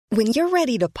When you're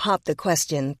ready to pop the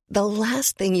question, the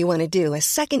last thing you want to do is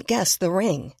second-guess the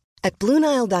ring. At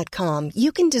BlueNile.com,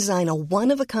 you can design a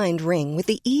one-of-a-kind ring with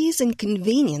the ease and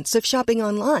convenience of shopping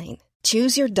online.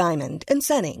 Choose your diamond and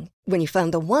setting. When you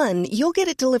find the one, you'll get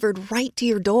it delivered right to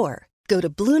your door. Go to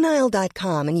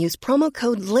BlueNile.com and use promo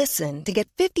code LISTEN to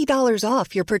get $50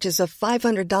 off your purchase of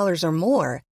 $500 or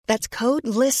more. That's code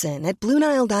LISTEN at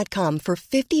BlueNile.com for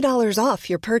 $50 off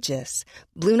your purchase.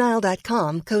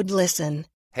 BlueNile.com, code LISTEN.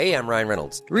 Hey, I'm Ryan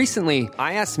Reynolds. Recently,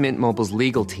 I asked Mint Mobile's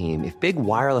legal team if big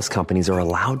wireless companies are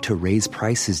allowed to raise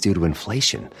prices due to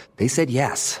inflation. They said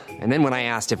yes. And then when I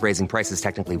asked if raising prices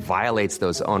technically violates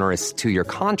those onerous two-year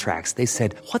contracts, they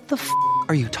said, "What the f***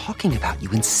 are you talking about,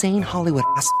 you insane Hollywood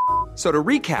ass?" So to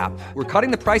recap, we're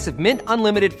cutting the price of Mint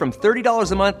Unlimited from $30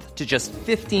 a month to just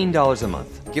 $15 a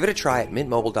month. Give it a try at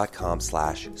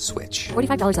mintmobile.com/switch.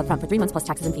 $45 up front for 3 months plus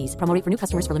taxes and fees. Promo rate for new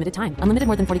customers for limited time. Unlimited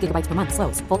more than 40 gigabytes per month.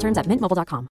 Slows full terms at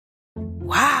mintmobile.com.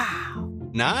 Wow.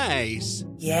 Nice.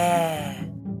 Yeah.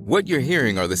 What you're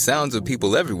hearing are the sounds of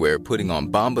people everywhere putting on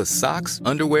Bombas socks,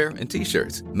 underwear, and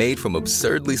T-shirts made from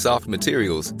absurdly soft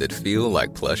materials that feel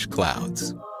like plush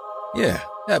clouds. Yeah,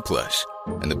 that plush.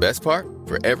 And the best part?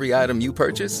 For every item you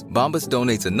purchase, Bombas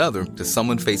donates another to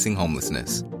someone facing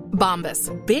homelessness. Bombas.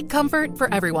 Big comfort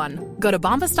for everyone. Go to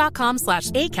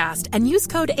bombas.com/ACAST and use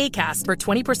code ACAST for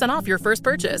 20% off your first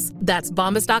purchase. That's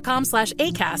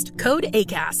bombas.com/ACAST. Code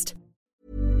ACAST.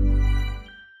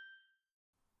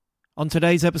 On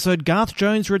today's episode, Garth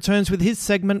Jones returns with his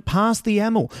segment Past the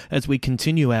Amel as we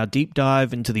continue our deep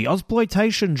dive into the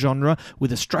Ozploitation genre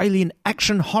with Australian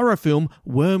action horror film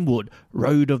Wormwood,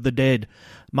 Road of the Dead.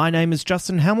 My name is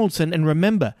Justin Hamilton, and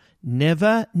remember,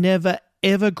 never,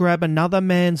 ever grab another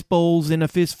man's balls in a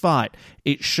fist fight.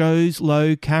 It shows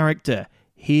low character.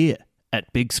 Here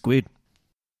at Big Squid.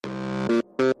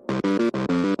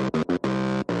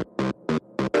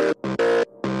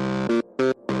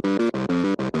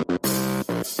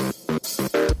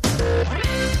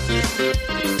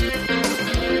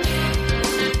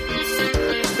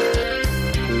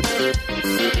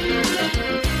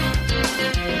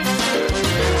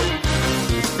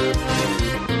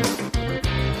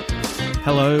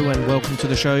 Hello and welcome to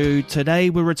the show. Today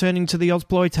we're returning to the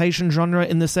Ozploitation genre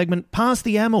in the segment Past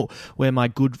the Amel, where my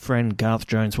good friend Garth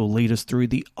Jones will lead us through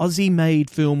the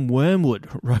Aussie-made film Wormwood,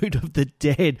 Road of the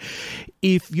Dead.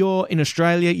 If you're in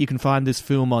Australia, you can find this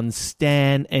film on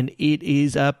Stan, and it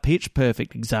is a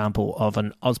pitch-perfect example of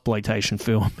an Ozploitation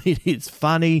film. It is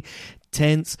funny,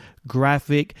 tense,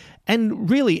 graphic, and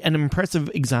really an impressive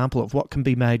example of what can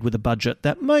be made with a budget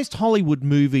that most Hollywood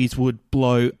movies would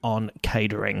blow on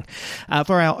catering.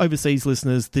 For our overseas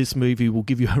listeners, this movie will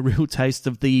give you a real taste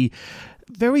of the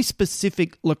very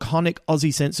specific, laconic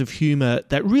Aussie sense of humour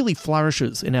that really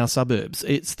flourishes in our suburbs.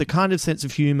 It's the kind of sense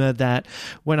of humour that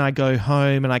when I go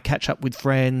home and I catch up with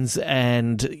friends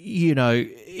and, you know,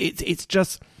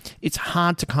 it's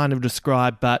hard to kind of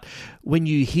describe, but when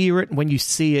you hear it, when you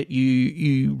see it,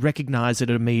 you recognise it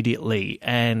immediately.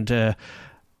 And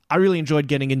I really enjoyed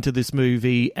getting into this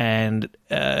movie, and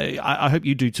I hope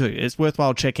you do too. It's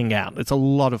worthwhile checking out. It's a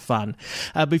lot of fun.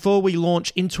 Before we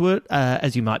launch into it,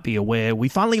 as you might be aware, we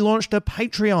finally launched a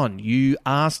Patreon. You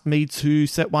asked me to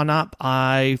set one up.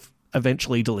 I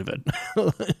eventually delivered.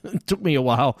 It took me a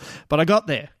while, but I got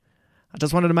there. I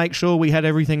just wanted to make sure we had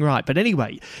everything right. But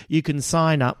anyway, you can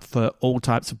sign up for all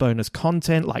types of bonus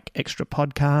content like extra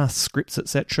podcasts, scripts,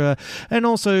 etc. and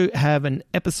also have an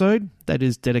episode that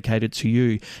is dedicated to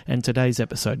you. And today's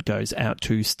episode goes out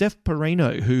to Steph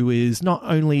Perino, who is not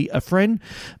only a friend,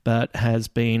 but has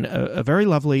been a very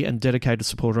lovely and dedicated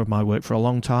supporter of my work for a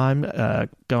long time,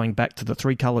 going back to the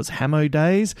Three Colours Hamo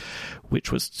days, which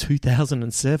was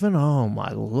 2007. Oh,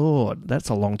 my Lord, that's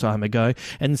a long time ago.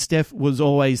 And Steph was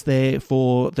always there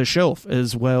for The Shelf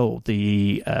as well,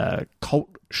 the cult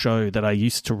show that I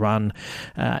used to run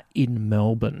in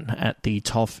Melbourne at the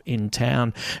Toff in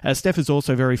town. Steph is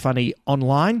also very funny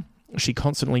online. She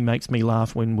constantly makes me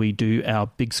laugh when we do our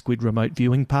Big Squid remote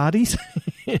viewing parties.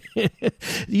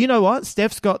 You know what?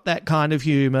 Steph's got that kind of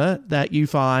humour that you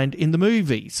find in the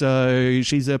movie. So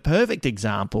she's a perfect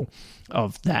example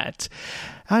of that.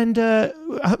 And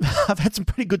I've had some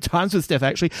pretty good times with Steph,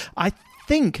 actually. I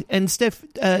think, and Steph,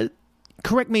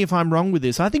 correct me if I'm wrong with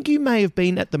this, I think you may have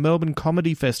been at the Melbourne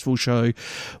Comedy Festival show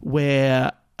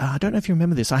where, I don't know if you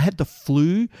remember this, I had the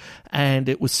flu and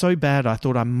it was so bad I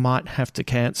thought I might have to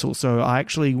cancel. So I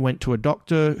actually went to a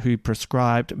doctor who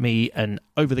prescribed me an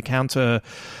over-the-counter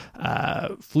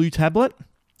flu tablet,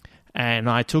 and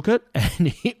I took it,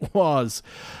 and it was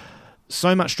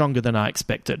so much stronger than I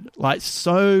expected. Like,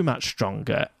 so much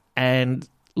stronger. And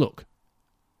look,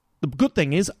 the good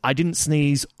thing is I didn't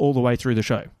sneeze all the way through the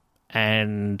show.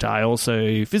 And I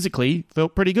also physically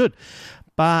felt pretty good.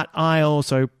 But I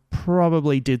also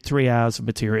probably did 3 hours of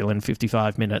material in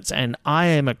 55 minutes. And I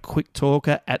am a quick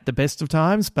talker at the best of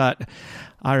times, but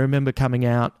I remember coming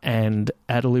out and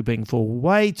ad-libbing for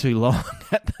way too long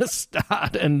at the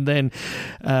start. And then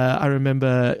I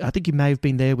remember, I think you may have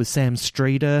been there with Sam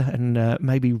Streeter and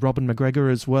maybe Robin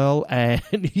McGregor as well.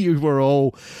 And you were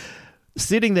all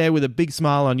sitting there with a big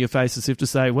smile on your face as if to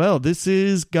say, well, this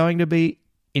is going to be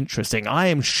interesting. I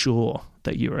am sure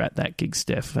that you were at that gig,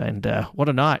 Steph. And what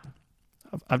a night.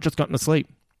 I've just gotten to sleep.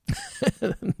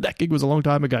 That gig was a long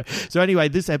time ago. So anyway,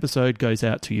 this episode goes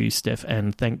out to you, Steph,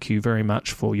 and thank you very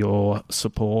much for your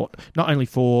support, not only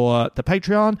for the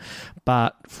Patreon,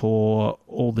 but for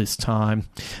all this time.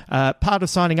 Part of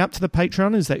signing up to the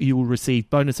Patreon is that you will receive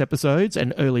bonus episodes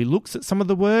and early looks at some of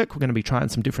the work. We're going to be trying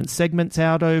some different segments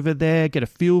out over there, get a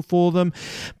feel for them,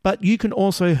 but you can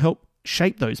also help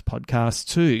shape those podcasts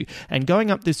too. And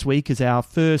going up this week is our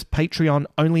first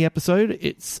Patreon-only episode.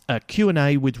 It's a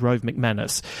Q&A with Rove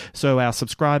McManus. So our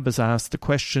subscribers asked the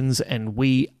questions and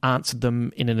we answered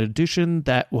them in an edition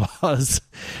that was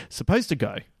supposed to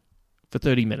go for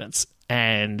 30 minutes.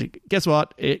 And guess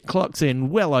what? It clocks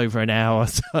in well over an hour.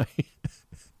 So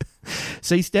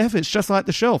see, Steph, it's just like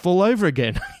The Shelf all over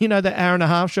again. You know, that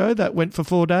hour-and-a-half show that went for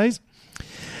 4 days?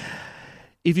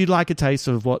 If you'd like a taste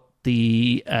of what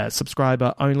the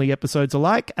subscriber-only episodes are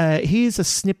like, here's a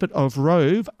snippet of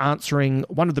Rove answering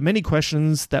one of the many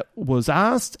questions that was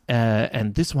asked,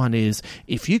 and this one is,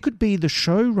 if you could be the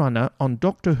showrunner on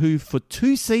Doctor Who for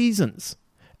 2 seasons,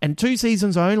 and 2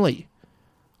 seasons only,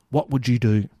 what would you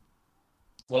do?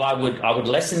 Well, I would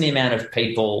lessen the amount of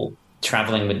people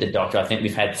travelling with the Doctor. I think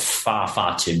we've had far,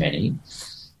 far too many.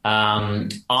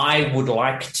 I would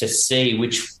like to see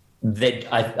which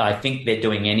that I think they're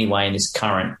doing anyway in this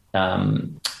current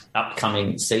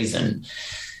upcoming season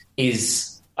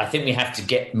is I think we have to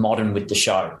get modern with the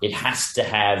show. It has to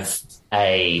have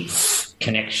a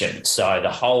connection. So the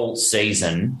whole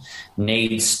season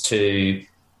needs to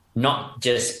not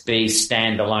just be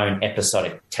standalone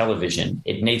episodic television.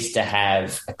 It needs to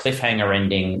have a cliffhanger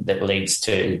ending that leads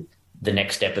to the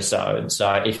next episode.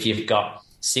 So if you've got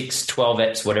 6,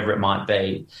 12 whatever it might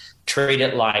be, treat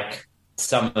it like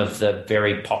some of the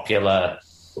very popular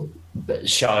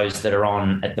shows that are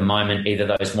on at the moment,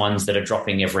 either those ones that are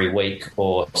dropping every week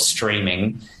or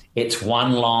streaming. It's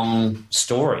one long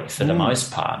story for the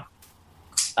most part.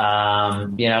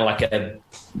 Like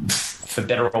for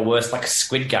better or worse, like a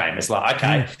Squid Game. It's like,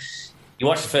 okay, you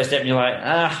watch the first step and you're like,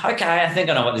 okay, I think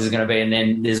I know what this is going to be. And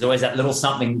then there's always that little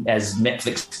something, as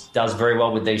Netflix does very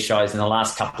well with these shows in the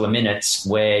last couple of minutes,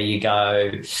 where you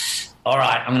go, all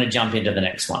right, I'm going to jump into the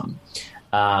next one.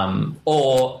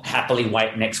 Or happily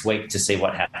wait next week to see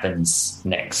what happens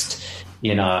next,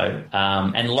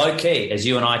 and low key, as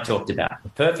you and I talked about, a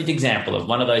perfect example of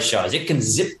one of those shows. It can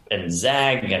zip and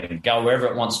zag and go wherever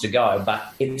it wants to go, but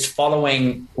it's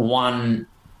following one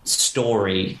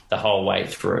story the whole way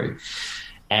through.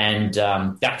 And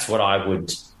that's what I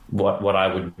would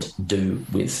do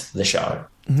with the show.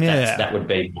 Yeah. That would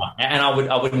be and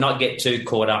I would not get too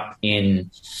caught up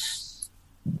in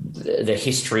the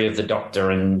history of the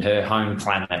Doctor and her home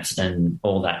planets and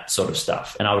all that sort of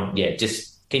stuff. And I would,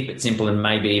 just keep it simple and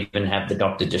maybe even have the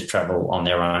Doctor just travel on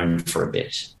their own for a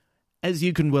bit. As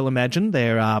you can well imagine,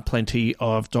 there are plenty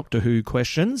of Doctor Who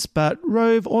questions, but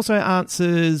Rove also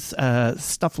answers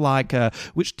stuff like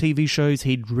which TV shows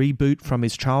he'd reboot from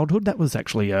his childhood. That was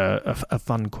actually a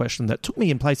fun question that took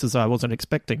me in places I wasn't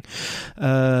expecting.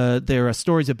 There are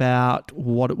stories about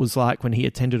what it was like when he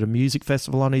attended a music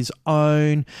festival on his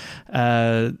own.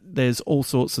 There's all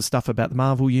sorts of stuff about the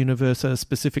Marvel Universe,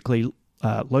 specifically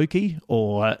Loki,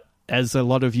 or as a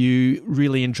lot of you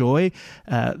really enjoy,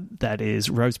 that is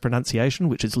Rove's pronunciation,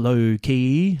 which is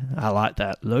low-key. I like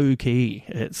that, low-key.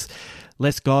 It's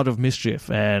less God of mischief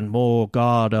and more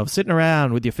God of sitting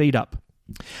around with your feet up.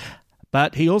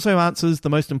 But he also answers the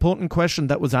most important question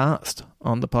that was asked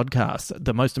on the podcast,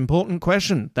 the most important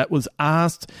question that was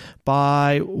asked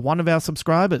by one of our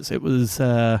subscribers. It was,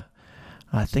 I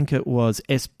think it was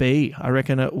SB. I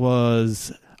reckon it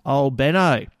was old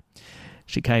Benno.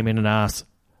 She came in and asked,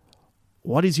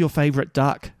 what is your favourite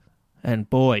duck? And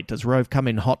boy, does Rove come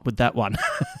in hot with that one.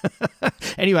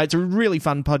 Anyway, it's a really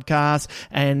fun podcast.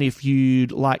 And if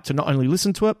you'd like to not only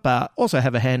listen to it, but also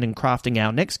have a hand in crafting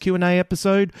our next Q&A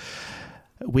episode,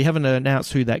 we haven't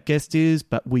announced who that guest is,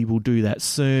 but we will do that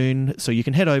soon. So you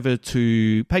can head over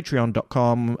to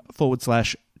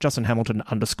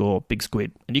patreon.com/JustinHamilton_Big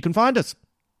Squid, and you can find us.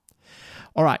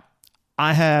 All right.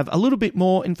 I have a little bit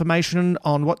more information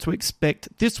on what to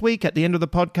expect this week at the end of the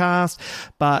podcast,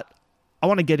 but I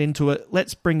want to get into it.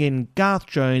 Let's bring in Garth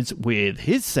Jones with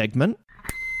his segment.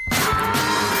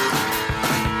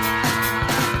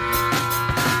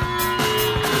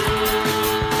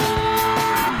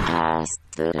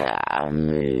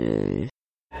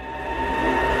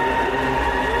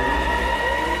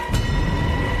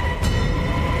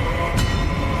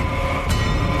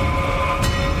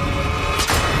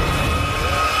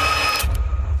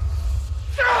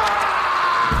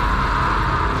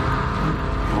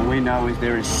 All we know is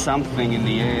there is something in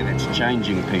the air that's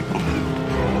changing people.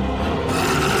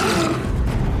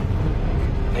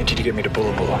 I need you to get me to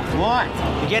Bulla Bulla. Why?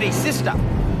 To get his sister.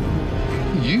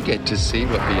 You get to see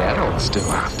what the adults do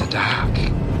after dark.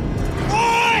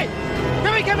 Oi!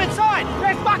 Can we come inside?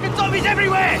 There's fucking zombies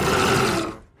everywhere!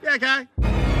 Yeah, okay.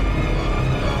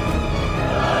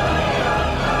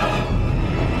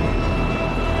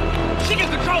 She can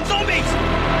control zombies!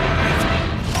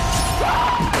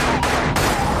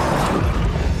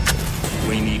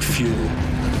 We need fuel.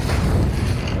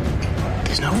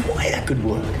 There's no way that could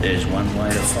work. There's one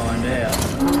way to find out.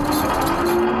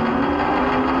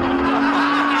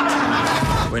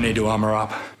 We need to armor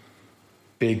up.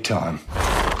 Big time.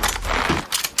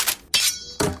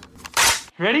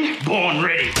 Ready? Born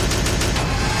ready.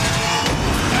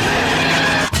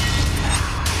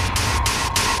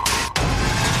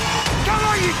 Come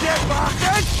on, you dead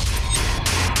bastard!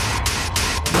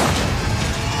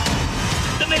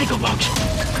 The medical box.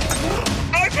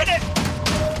 Open it!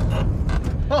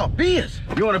 Oh, beers.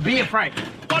 You want a beer, Frank?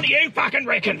 What do you fucking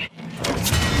reckon?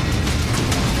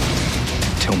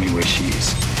 Tell me where she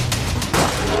is.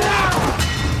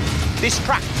 This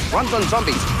truck runs on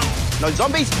zombies. No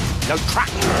zombies, no truck.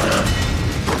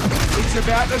 It's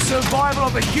about the survival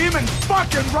of the human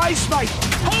fucking race, mate.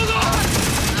 Hold on!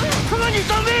 Come on, you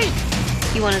zombie!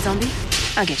 You want a zombie?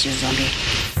 I'll get you a zombie.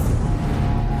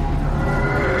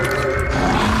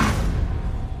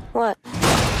 What?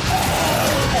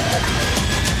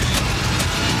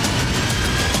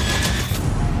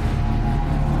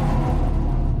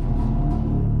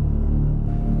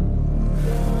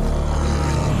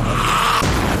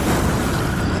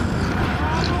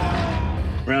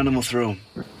 Round them or through them?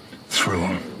 Through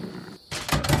them.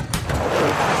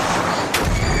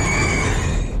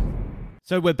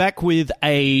 So we're back with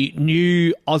a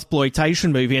new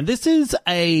Ozploitation movie, and this is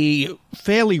a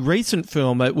fairly recent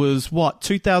film. It was,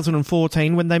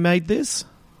 2014 when they made this?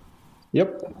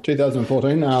 Yep,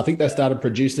 2014. I think they started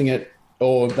producing it,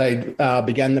 or they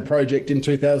began the project in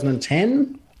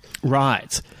 2010.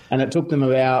 Right. And it took them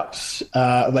about,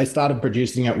 they started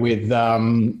producing it with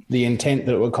the intent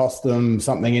that it would cost them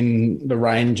something in the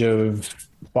range of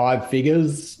 5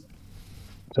 figures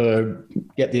to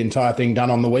get the entire thing done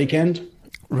on the weekend.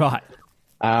 Right.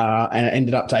 And it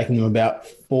ended up taking them about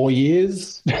 4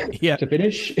 years to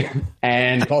finish.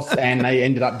 And they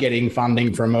ended up getting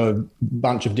funding from a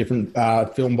bunch of different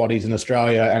film bodies in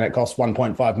Australia, and it cost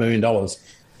 $1.5 million.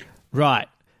 Right.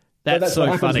 That's so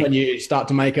what funny. happens When you start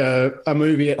to make a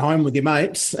movie at home with your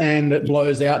mates and it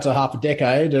blows out to half a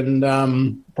decade and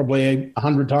probably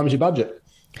 100 times your budget.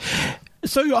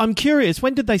 So I'm curious,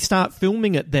 when did they start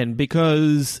filming it then?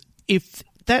 Because if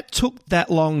that took that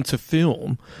long to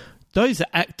film, those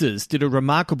actors did a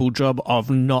remarkable job of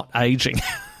not aging.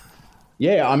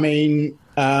 Yeah, I mean,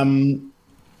 and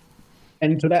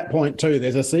to that point too,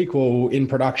 there's a sequel in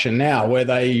production now where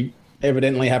they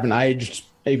evidently haven't aged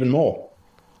even more.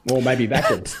 Or maybe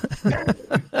backwards.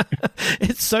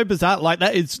 It's so bizarre. Like,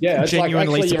 that is surprising.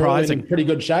 genuinely surprising. You're all in pretty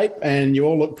good shape and you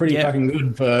all look pretty fucking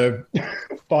good for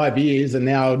 5 years, and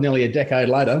now nearly a decade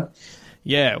later.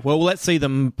 Yeah, well, let's see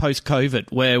them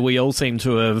post-COVID, where we all seem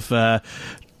to have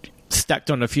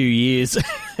stacked on a few years.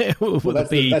 Well,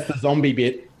 that's the zombie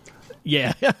bit.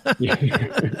 Yeah.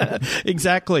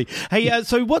 Exactly. Hey,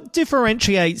 so what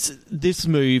differentiates this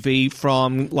movie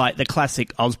from, like, the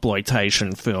classic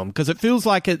Ozploitation film? Because it feels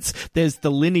like there's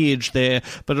the lineage there,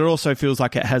 but it also feels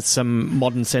like it has some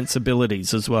modern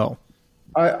sensibilities as well.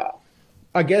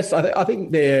 I guess I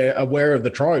think they're aware of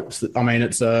the tropes. I mean,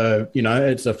 it's a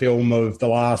film of the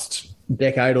last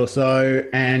decade or so,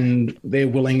 and they're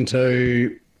willing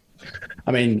to.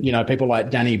 I mean, people like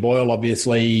Danny Boyle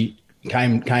obviously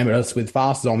came at us with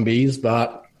fast zombies,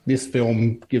 but this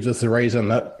film gives us a reason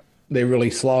that they're really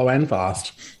slow and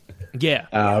fast. Yeah.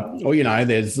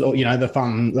 There's the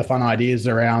fun ideas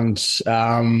around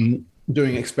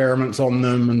doing experiments on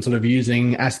them and sort of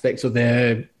using aspects of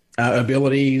their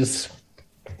abilities,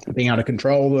 being able to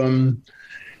control them.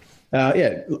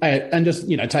 And just,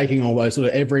 taking all those sort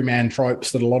of everyman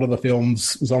tropes that a lot of the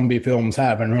zombie films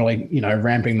have, and really,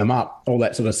 ramping them up. All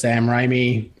that sort of Sam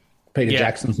Raimi, Peter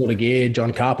Jackson sort of gear,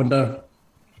 John Carpenter,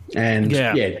 and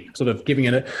sort of giving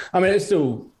it it's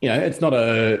still, it's not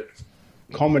a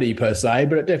comedy per se,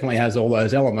 but it definitely has all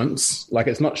those elements. Like,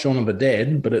 it's not Shaun of the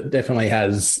Dead, but it definitely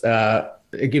has,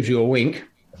 it gives you a wink.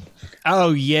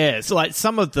 Oh, yeah. So, like,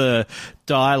 some of the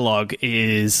dialogue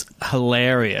is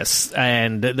hilarious,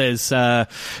 and there's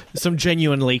some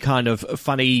genuinely kind of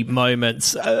funny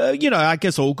moments. I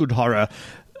guess all good horror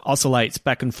oscillates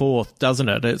back and forth, doesn't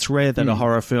it? It's rare that a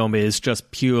horror film is just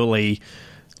purely,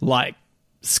 like,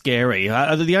 scary.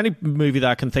 The only movie that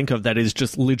I can think of that is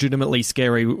just legitimately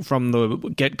scary from the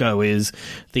get-go is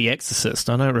The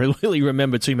Exorcist. I don't really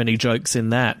remember too many jokes in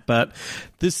that, but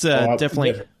this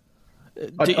definitely...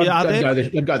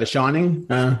 I'd go The Shining.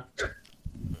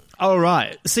 Oh,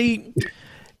 right. See,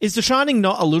 is The Shining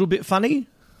not a little bit funny?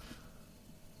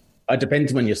 It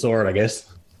depends when you saw it, I guess.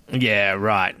 Yeah,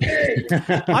 right.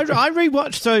 I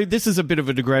rewatched, so this is a bit of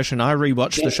a digression. I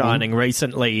rewatched The Shining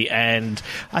recently, and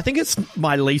I think it's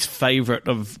my least favourite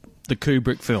of the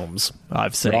Kubrick films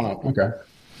I've seen. Oh, okay.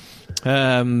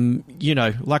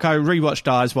 Like I rewatched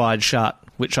Eyes Wide Shut,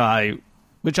 which I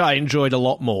enjoyed a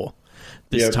lot more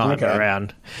this time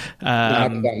around. I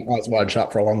haven't done Eyes Wide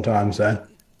Shut for a long time, so...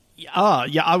 Oh,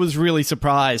 yeah, I was really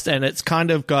surprised, and it's kind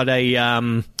of got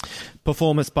a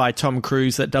performance by Tom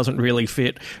Cruise that doesn't really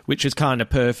fit, which is kind of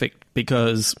perfect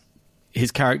because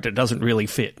his character doesn't really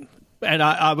fit. And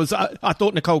I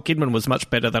thought Nicole Kidman was much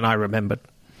better than I remembered.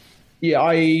 Yeah,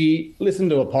 I listened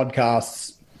to a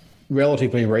podcast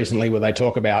relatively recently where they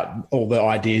talk about all the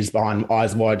ideas behind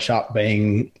Eyes Wide Shut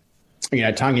being,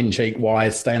 tongue-in-cheek why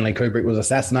Stanley Kubrick was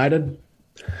assassinated,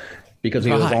 because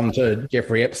he was on to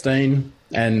Jeffrey Epstein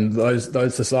and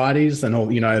those societies and all,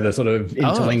 the sort of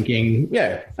interlinking.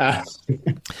 They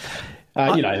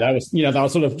were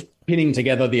sort of pinning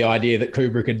together the idea that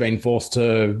Kubrick had been forced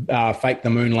to fake the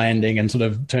moon landing and sort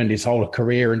of turned his whole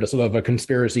career into sort of a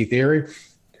conspiracy theory.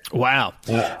 Wow.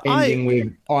 Ending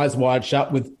with Eyes Wide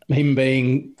Shut with him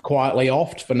being quietly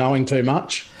offed for knowing too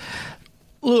much.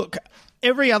 Look,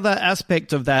 every other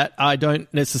aspect of that I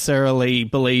don't necessarily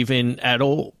believe in at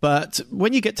all. But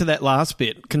when you get to that last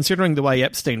bit, considering the way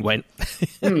Epstein went,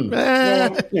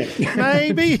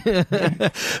 maybe.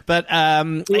 But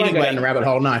anyway, go down the rabbit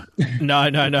hole, no.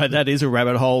 No, that is a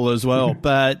rabbit hole as well.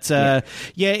 But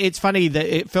it's funny that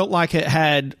it felt like it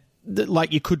had,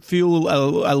 like you could feel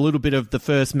a little bit of the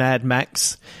first Mad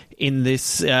Max in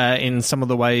this, in some of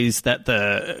the ways that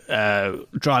the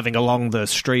driving along the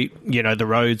street, the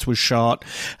roads was shot.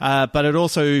 But it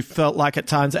also felt like at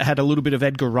times it had a little bit of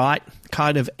Edgar Wright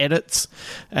kind of edits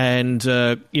and,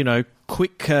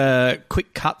 quick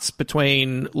cuts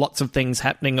between lots of things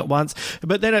happening at once.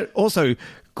 But then it also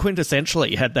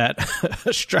quintessentially had that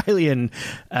Australian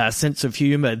sense of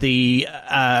humour. The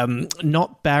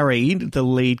not Barry, the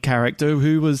lead character,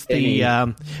 who was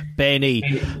the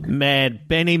Benny. Man,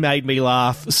 Benny made me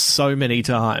laugh so many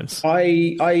times.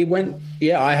 I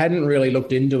hadn't really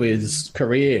looked into his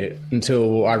career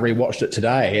until I rewatched it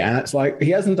today, and it's like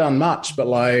he hasn't done much, but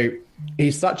like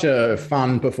he's such a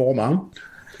fun performer.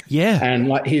 Yeah. And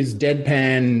like his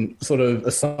deadpan sort of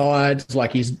asides,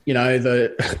 like he's,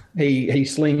 he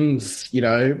slings,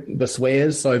 the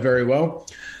swears so very well.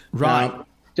 Right.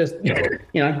 Just,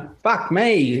 fuck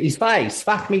me, his face,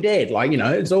 fuck me dead. Like,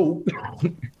 it's all...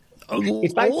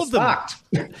 His face all of them, fucked.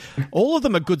 All of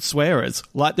them are good swearers.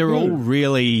 Like they're all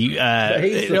really...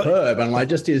 he's superb, and like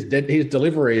just his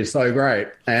delivery is so great.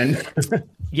 And...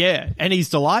 Yeah, and he's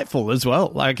delightful as well.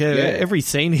 Like every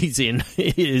scene he's in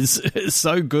is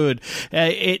so good.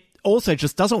 It also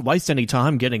just doesn't waste any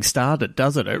time getting started,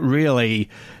 does it? It really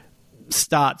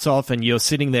starts off and you're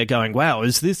sitting there going, wow,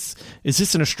 is this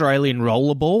an Australian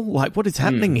rollerball? Like, what is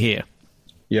happening here?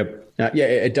 Yep.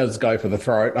 It does go for the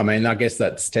throat. I mean, I guess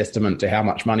that's testament to how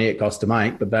much money it costs to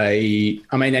make. But I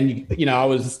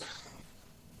was...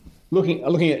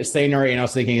 Looking at the scenery, and I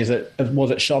was thinking,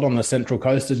 was it shot on the central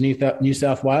coast of New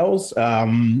South Wales?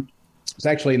 It's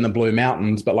actually in the Blue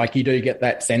Mountains, but like you do get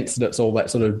that sense that it's all that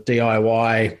sort of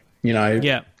DIY.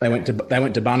 Yeah. They went to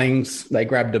Bunnings, they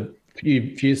grabbed a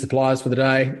few supplies for the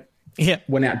day. Yeah,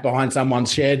 went out behind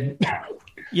someone's shed.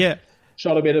 Yeah,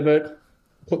 shot a bit of it,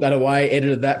 put that away,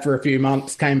 edited that for a few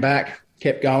months, came back,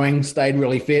 kept going, stayed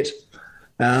really fit.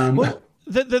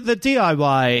 The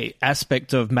DIY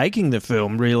aspect of making the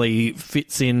film really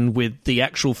fits in with the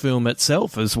actual film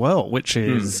itself as well, which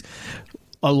is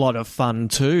a lot of fun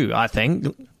too, I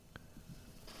think.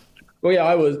 Well,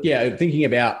 I was thinking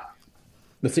about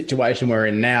the situation we're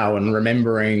in now and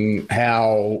remembering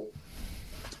how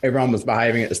everyone was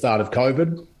behaving at the start of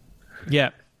COVID.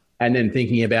 Yeah. And then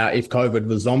thinking about if COVID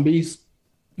was zombies.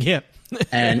 Yeah.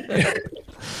 And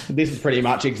this is pretty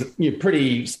much you're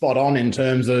pretty spot on in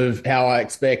terms of how I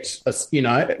expect,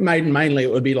 mainly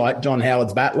it would be like John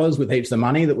Howard's Battlers with heaps of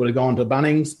money that would have gone to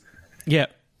Bunnings. Yeah.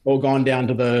 Or gone down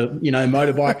to the,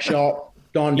 motorbike shop,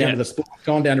 gone down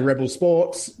to Rebel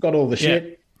Sports, got all the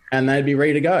shit, and they'd be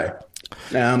ready to go.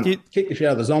 Kick the shit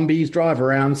out of the zombies, drive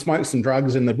around, smoke some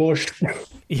drugs in the bush.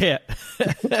 Yeah.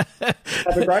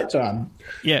 Have a great time.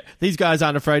 Yeah. These guys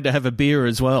aren't afraid to have a beer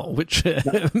as well, which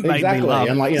made me laugh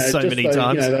and so many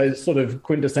times. Those sort of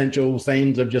quintessential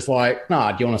scenes of just like, do you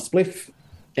want a spliff?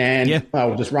 And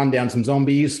I'll just run down some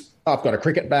zombies. I've got a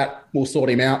cricket bat. We'll sort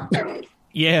him out.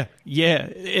 Yeah.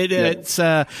 It's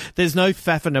there's no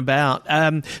faffing about.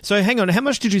 So hang on, how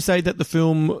much did you say that the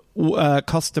film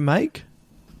cost to make?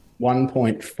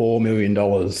 $1.4 million.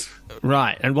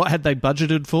 Right, and what had they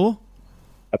budgeted for?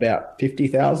 About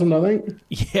 50,000, I think.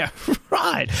 Yeah,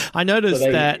 right. I noticed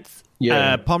that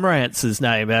Pomerantz's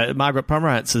name, Margaret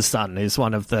Pomerantz's son, is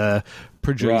one of the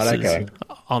producers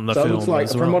on the film. It looks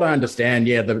like, from what I understand,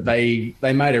 they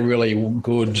made a really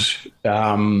good,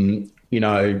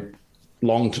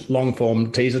 long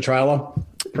form teaser trailer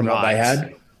from what they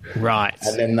had. Right.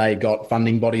 And then they got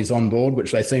funding bodies on board,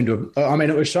 which they seem to have.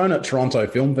 It was shown at Toronto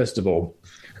Film Festival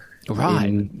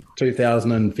in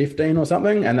 2015 or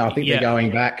something. And I think they're going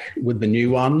back with the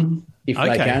new one if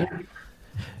they can.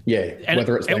 Yeah, and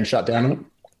whether it's been shut down or not.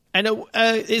 And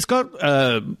it's got,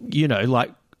 I'm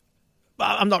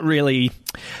not really...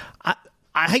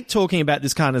 I hate talking about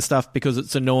this kind of stuff because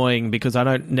it's annoying because I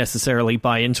don't necessarily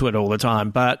buy into it all the time,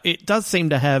 but it does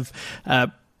seem to have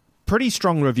pretty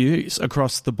strong reviews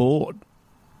across the board.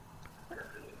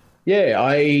 Yeah,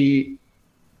 I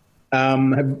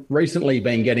have recently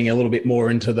been getting a little bit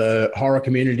more into the horror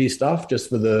community stuff, just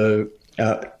for the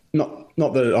not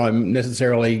that I'm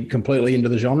necessarily completely into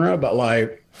the genre, but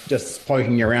like just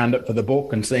poking around it for the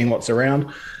book and seeing what's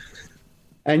around.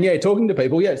 And talking to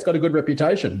people, it's got a good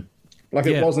reputation. Like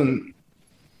it wasn't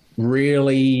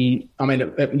really,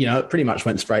 it pretty much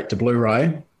went straight to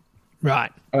Blu-ray.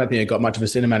 Right. I don't think it got much of a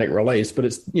cinematic release, but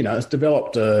it's, it's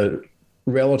developed a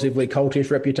relatively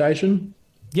cultish reputation.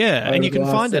 Yeah, and you can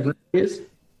find it. Years.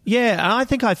 Yeah, I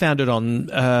think I found it on,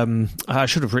 I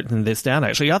should have written this down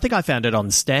actually. I think I found it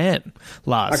on Stan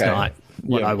last night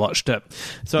when I watched it.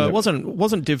 So it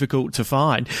wasn't difficult to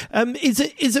find. Is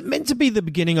it meant to be the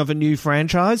beginning of a new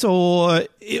franchise, or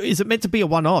is it meant to be a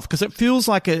one-off? Because it feels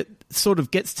like it sort of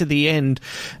gets to the end,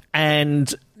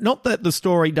 and not that the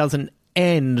story doesn't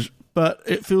end, but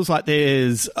it feels like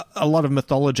there's a lot of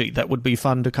mythology that would be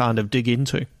fun to kind of dig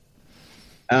into.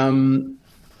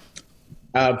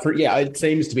 It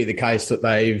seems to be the case that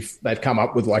they've come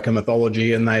up with like a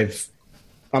mythology, and these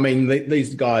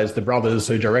guys, the brothers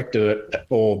who directed it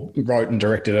or wrote and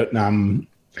directed it,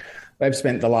 they've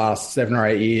spent the last 7 or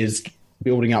 8 years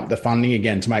building up the funding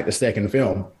again to make the second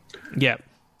film. Yeah.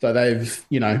 So they've,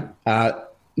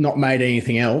 not made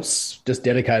anything else, just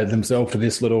dedicated themselves to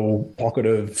this little pocket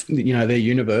of, their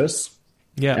universe.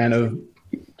 Yeah. And have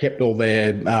kept all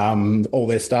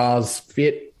their stars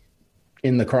fit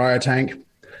in the cryo tank.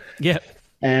 Yeah.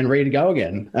 And ready to go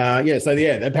again.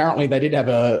 Apparently they did have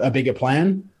a bigger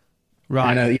plan.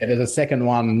 Right. And there's a second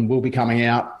one will be coming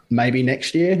out maybe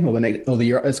next year or the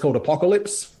year. It's called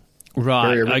Apocalypse.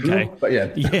 Right. Okay. But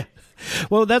yeah.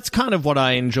 Well, that's kind of what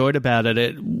I enjoyed about it.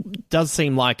 It does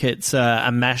seem like it's a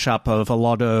mashup of a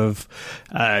lot of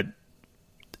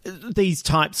these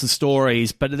types of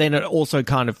stories, but then it also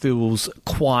kind of feels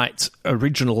quite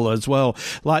original as well.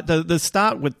 Like the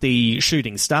start with the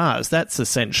shooting stars, that's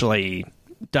essentially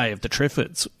Day of the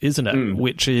Triffids, isn't it?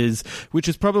 Which is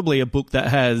probably a book that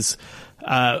has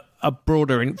a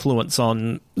broader influence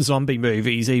on zombie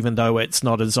movies, even though it's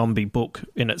not a zombie book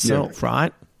in itself,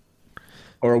 right?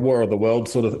 Or a War of the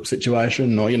Worlds sort of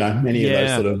situation, or, any of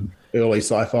those sort of early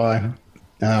sci-fi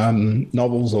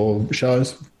novels or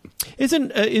shows.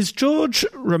 Is George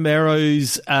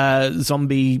Romero's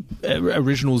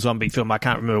original zombie film, I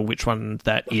can't remember which one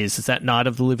that is. Is that Night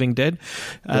of the Living Dead?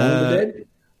 Dawn of the Dead?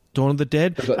 Dawn of the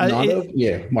Dead?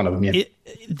 One of them, yeah.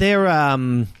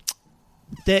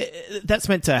 That's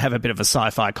meant to have a bit of a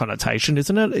sci-fi connotation,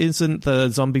 isn't it? Isn't the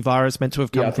zombie virus meant to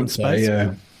have come from space? So,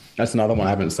 yeah. That's another one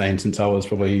I haven't seen since I was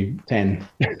probably 10.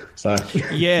 So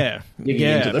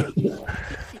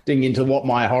digging into what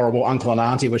my horrible uncle and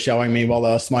auntie were showing me while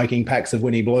they were smoking packs of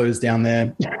Winnie Blues down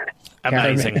there.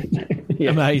 Amazing.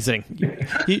 Amazing.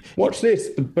 Watch this.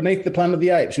 Beneath the Planet of the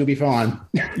Apes, you'll be fine.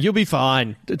 You'll be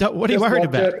fine. What are you worried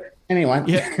about? Anyway.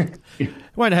 Yeah.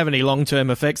 Won't have any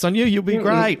long-term effects on you. You'll be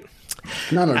great.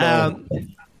 None at all.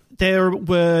 there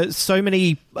were so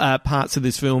many parts of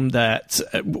this film that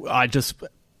I just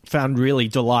found really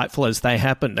delightful as they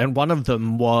happened, and one of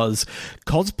them was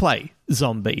cosplay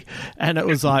zombie, and it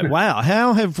was like, wow,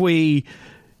 how have we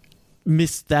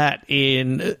missed that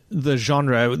in the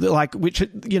genre? Like, which,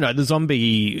 you know, the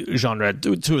zombie genre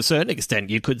to a certain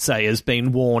extent you could say has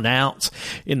been worn out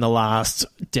in the last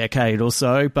decade or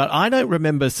so, but I don't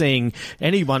remember seeing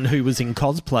anyone who was in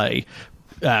cosplay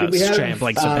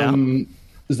scrambling about.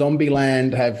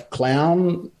 Zombieland have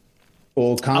clown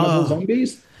or carnival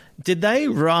zombies? Did they?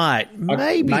 Right.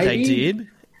 Maybe they did.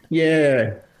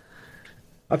 Yeah.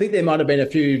 I think there might have been a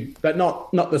few, but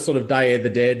not the sort of Day of the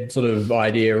Dead sort of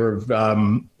idea of,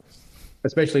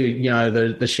 especially, you know,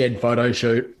 the shed photo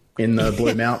shoot in the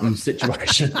Blue Mountains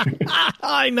situation.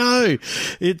 I know.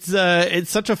 It's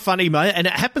such a funny moment, and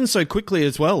it happened so quickly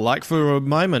as well. Like, for a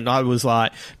moment I was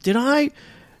like, did I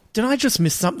just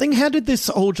miss something? How did this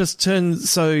all just turn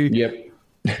so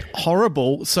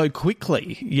horrible so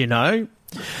quickly, you know?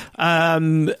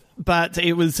 But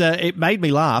it was it made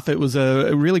me laugh. It was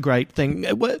a really great thing.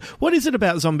 What is it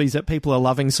about zombies that people are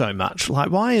loving so much? Like,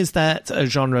 why is that a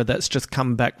genre that's just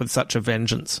come back with such a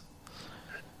vengeance?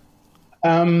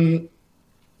 All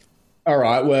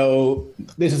right. Well,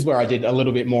 this is where I did a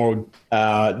little bit more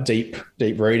deep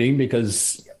reading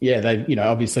because, they, you know,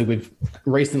 obviously we've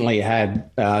recently had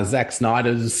Zack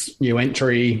Snyder's new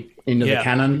entry into the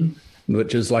canon,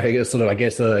 which is like I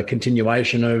guess a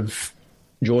continuation of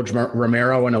George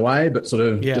Romero in a way, but sort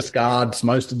of discards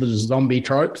most of the zombie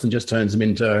tropes and just turns them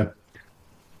into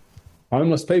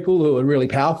homeless people who are really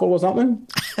powerful or something.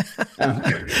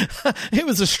 It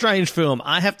was a strange film,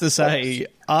 I have to say.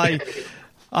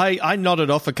 I nodded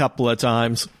off a couple of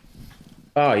times.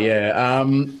 Oh, yeah.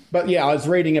 But, yeah, I was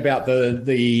reading about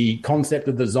the concept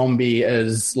of the zombie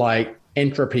as, like,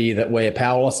 entropy that we're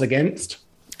powerless against.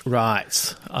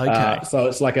 Right. Okay. So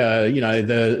it's like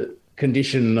the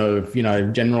condition of, you know,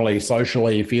 generally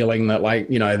socially feeling that, like,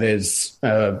 you know, there's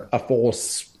a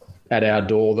force at our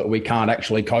door that we can't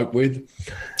actually cope with.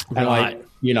 And, like,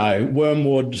 you know,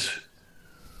 Wormwood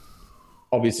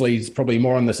obviously is probably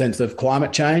more in the sense of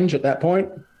climate change at that point.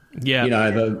 Yeah. You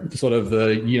know, the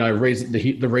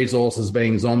resources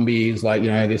being zombies, like,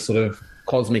 you know, this sort of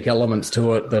cosmic elements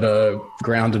to it that are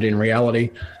grounded in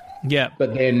reality. Yeah.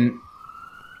 But then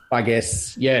I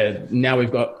guess, now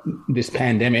we've got this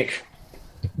pandemic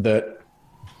that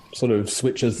sort of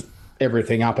switches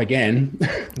everything up again.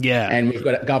 Yeah. And we've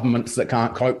got governments that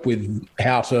can't cope with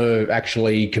how to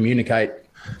actually communicate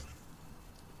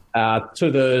to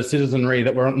the citizenry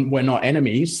that we're not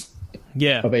enemies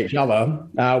of each other.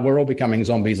 We're all becoming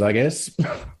zombies, I guess,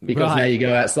 because now you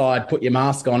go outside, put your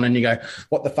mask on and you go,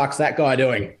 what the fuck's that guy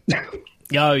doing?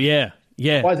 Oh, yeah.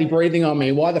 Yeah. Why is he breathing on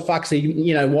me? Why the fuck's he,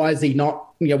 you know, why is he not,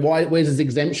 you know, where's his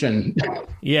exemption?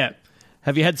 Yeah.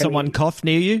 Have you had someone cough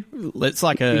near you? It's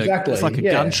like a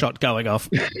gunshot going off.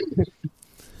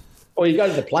 Or you go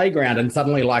to the playground and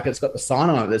suddenly, like, it's got the sign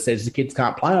on it that says the kids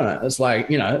can't play on it. It's like,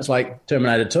 you know, it's like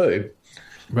Terminator 2.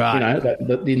 Right. You know,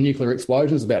 the nuclear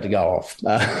explosion's about to go off.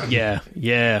 Yeah.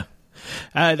 The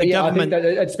government... I think that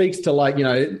it speaks to, like, you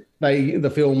know, the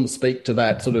films speak to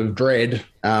that sort of dread.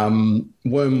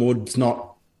 Wormwood's not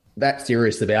that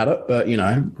serious about it, but, you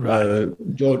know,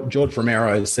 George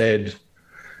Romero said,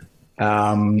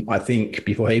 I think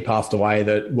before he passed away,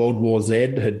 that World War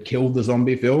Z had killed the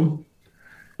zombie film.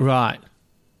 Right.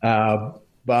 But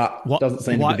doesn't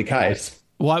seem to be the case.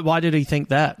 Why did he think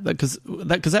that? Because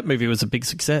that movie was a big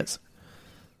success.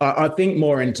 I think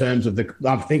more in terms of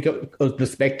the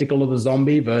spectacle of the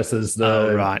zombie versus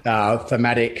the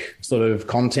thematic sort of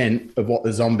content of what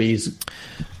the zombies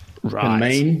can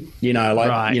mean. You know,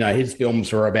 like, you know, his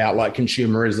films are about, like,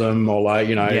 consumerism or, like,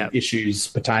 you know, issues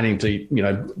pertaining to, you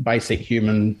know, basic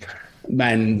human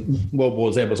man. World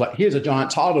War Z was like, here's a giant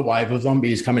tidal wave of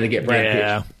zombies coming to get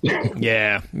Brad Pitt.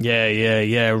 Yeah.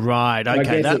 Right.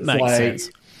 Okay, that makes sense.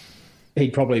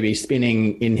 He'd probably be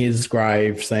spinning in his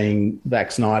grave seeing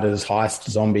Zack Snyder's heist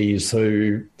zombies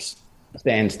who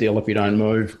stand still if you don't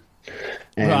move.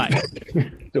 And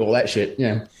do all that shit,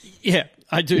 yeah. Yeah,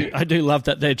 I do love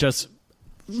that they're just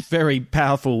very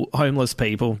powerful homeless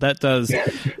people. That does...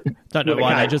 Don't know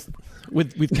why they just...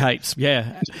 With capes,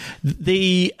 yeah.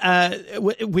 We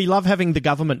love having the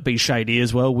government be shady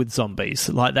as well with zombies.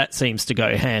 Like, that seems to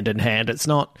go hand in hand. It's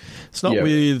not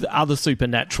with other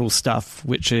supernatural stuff,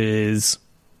 which is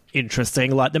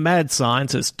interesting. Like, the mad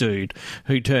scientist dude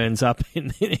who turns up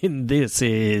in this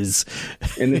is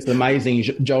in this amazing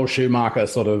Joel Schumacher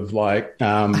sort of, like,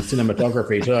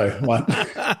 cinematography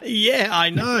too. Yeah, I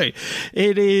know.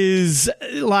 It is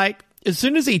like, as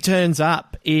soon as he turns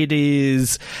up, it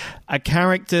is a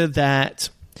character that,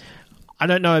 I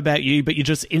don't know about you, but you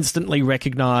just instantly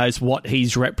recognize what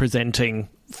he's representing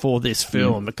for this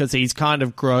film, because he's kind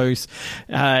of gross,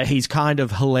 he's kind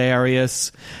of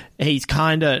hilarious, he's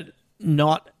kind of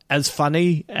not as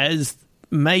funny as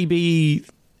maybe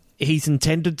he's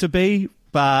intended to be,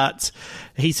 but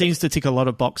he seems to tick a lot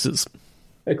of boxes.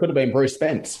 It could have been Bruce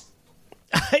Spence.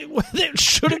 It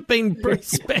should have been Bruce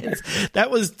Spence. That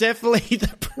was definitely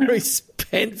the Bruce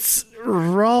Spence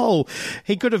role.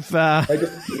 He could have...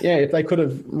 if they could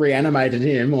have reanimated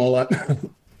him or like...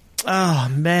 Oh,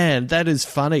 man, that is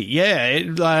funny.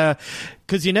 Yeah,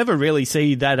 because you never really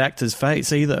see that actor's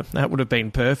face either. That would have been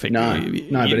perfect. No,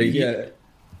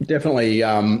 definitely.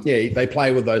 They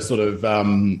play with those sort of,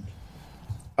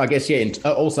 I guess,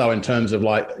 also in terms of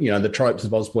like, the tropes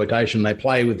of exploitation, they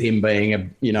play with him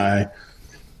being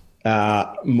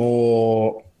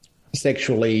more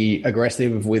sexually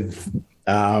aggressive with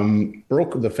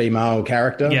Brooke, the female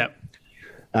character. Yeah.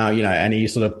 And he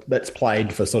that's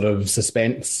played for sort of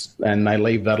suspense, and they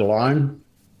leave that alone.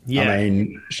 Yeah. I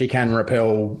mean, she can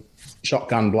repel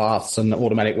shotgun blasts and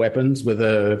automatic weapons with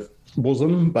her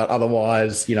bosom, but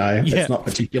otherwise, it's not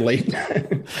particularly...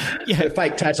 Her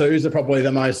fake tattoos are probably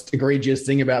the most egregious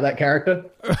thing about that character.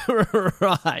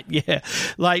 Right, yeah.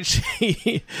 Like,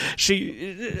 she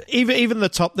even the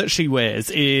top that she wears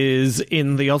is,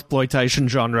 in the exploitation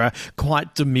genre,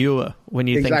 quite demure when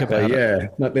you think about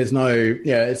it. Yeah. There's no...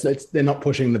 Yeah, it's they're not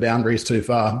pushing the boundaries too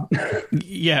far.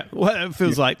 Yeah, well, it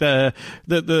feels like the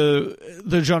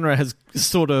genre has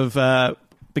sort of...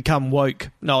 become woke.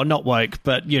 No, not woke,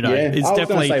 but, it's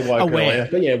definitely woke aware. Earlier,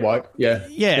 but yeah, woke, yeah.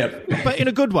 Yeah, but in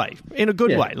a good way. In a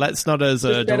good way. That's not as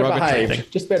a derogatory thing.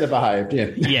 Just better behaved,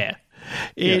 yeah.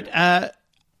 Yeah.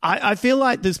 I feel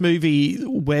like this movie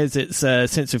wears its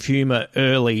sense of humour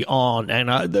early on, and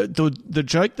the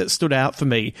joke that stood out for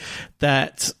me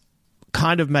that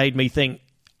kind of made me think,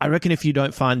 I reckon if you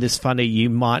don't find this funny, you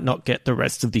might not get the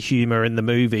rest of the humour in the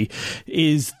movie,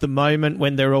 is the moment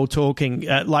when they're all talking,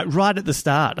 like right at the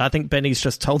start. I think Benny's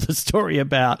just told the story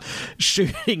about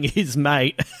shooting his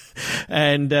mate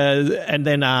and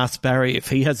then asked Barry if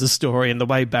he has a story, and the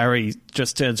way Barry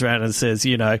just turns around and says,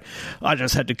 I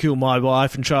just had to kill my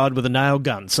wife and child with a nail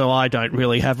gun, so I don't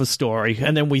really have a story.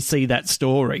 And then we see that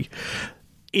story.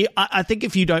 I think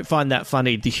if you don't find that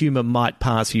funny, the humour might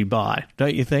pass you by,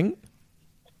 don't you think?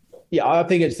 Yeah, I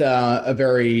think it's a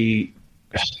very,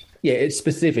 it's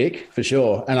specific for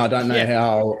sure, and I don't know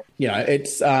how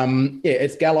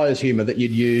it's gallows humour that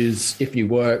you'd use if you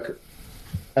work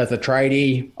as a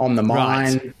tradie on the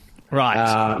mine,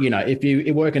 right? If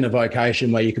you work in a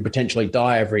vocation where you could potentially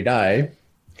die every day,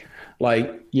 like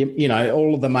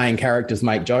all of the main characters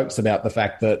make jokes about the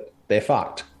fact that they're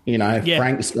fucked.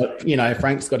 Frank's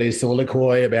got his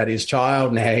soliloquy about his child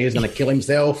and how he's going to kill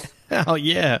himself. Oh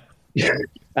yeah.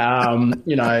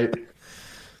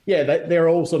 They're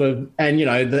all sort of, and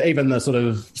even the sort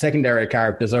of secondary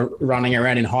characters are running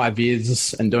around in high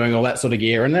vis and doing all that sort of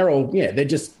gear, and they're all they're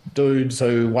just dudes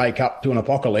who wake up to an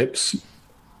apocalypse,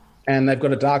 and they've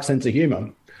got a dark sense of humor.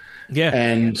 Yeah,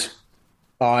 and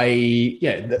I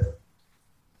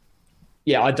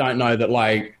don't know that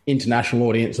like international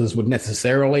audiences would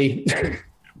necessarily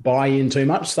buy in too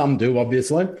much. Some do,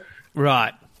 obviously,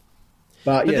 right?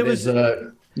 But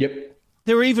Yep.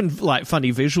 There are even like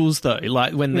funny visuals though,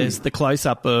 like when there's the close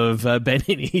up of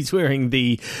Benny, he's wearing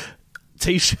the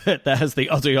T-shirt that has the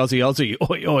Aussie, Aussie, Aussie,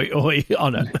 oi, oi, oi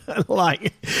on it.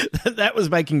 Like that was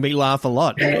making me laugh a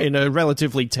lot in a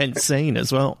relatively tense scene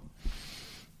as well.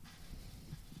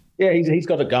 Yeah, he's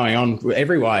got it going on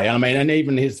every way. I mean, and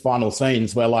even his final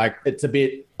scenes where like it's a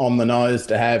bit on the nose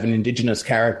to have an Indigenous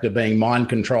character being mind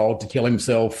controlled to kill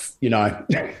himself.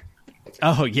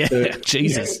 Oh, yeah.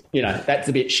 Jesus. That's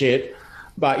a bit shit.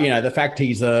 But, the fact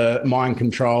he's a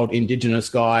mind-controlled Indigenous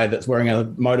guy that's wearing a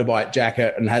motorbike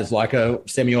jacket and has, like, a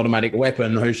semi-automatic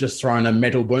weapon who's just thrown a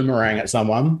metal boomerang at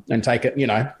someone and take it,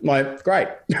 great.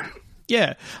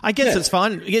 Yeah, I guess it's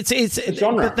fine. It's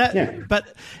genre.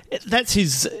 But that's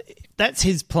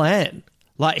his plan.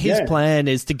 Like, his plan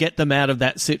is to get them out of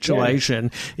that situation,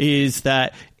 is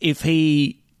that if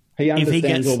he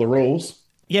understands all the rules.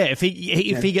 Yeah, if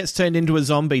he gets turned into a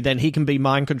zombie, then he can be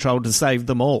mind controlled to save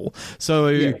them all.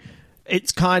 So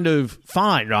it's kind of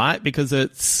fine, right? Because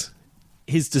it's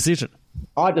his decision.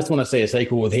 I just want to see a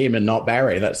sequel with him and not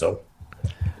Barry, that's all.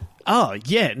 Oh,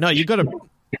 yeah. No, you've got to...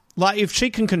 Like, if she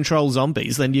can control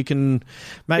zombies, then you can...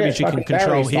 Maybe she can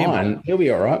control Barry's him. Fine. He'll be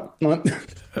all right.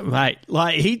 Mate,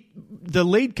 like, the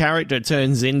lead character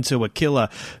turns into a killer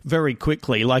very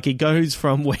quickly. Like, he goes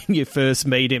from when you first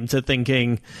meet him to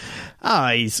thinking,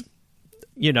 he's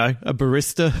a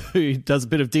barista who does a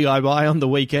bit of DIY on the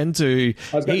weekend to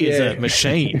he is a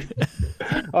machine.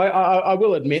 I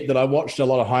will admit that I watched a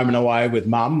lot of Home and Away with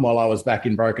Mum while I was back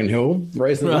in Broken Hill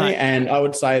recently, Right. and I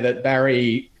would say that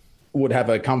Barry would have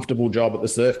a comfortable job at the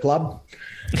surf club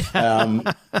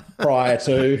prior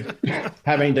to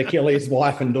having to kill his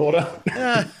wife and daughter.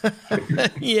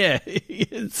 Yeah,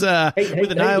 it's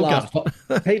with a nail gun.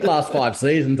 He'd last 5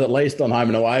 seasons at least on Home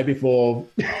and Away before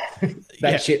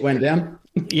that shit went down.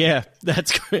 Yeah,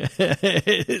 that's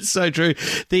it's so true.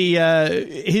 The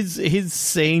his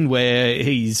scene where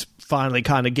he's finally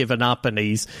kind of given up and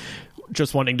he's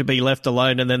just wanting to be left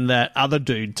alone, and then that other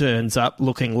dude turns up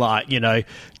looking like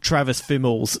Travis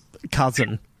Fimmel's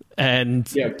cousin, and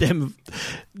them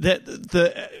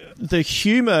the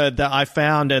humor that I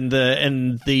found and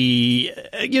the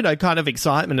kind of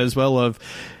excitement as well of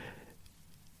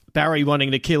Barry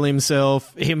wanting to kill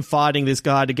himself, him fighting this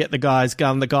guy to get the guy's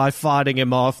gun, the guy fighting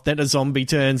him off, then a zombie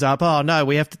turns up. Oh, no,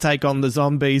 we have to take on the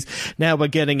zombies. Now we're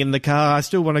getting in the car. I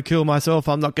still want to kill myself.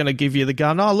 I'm not going to give you the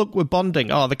gun. Oh, look, we're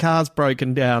bonding. Oh, the car's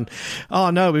broken down. Oh,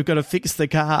 no, we've got to fix the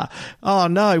car. Oh,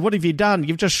 no, what have you done?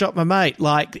 You've just shot my mate.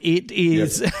 Like, it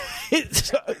is...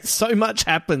 It's, so much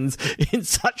happens in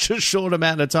such a short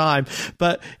amount of time.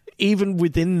 But even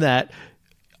within that...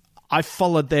 I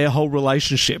followed their whole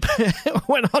relationship.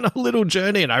 Went on a little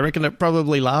journey, and I reckon it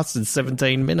probably lasted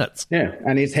 17 minutes. Yeah,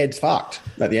 and his head's fucked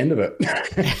at the end of it.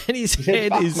 And his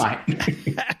head is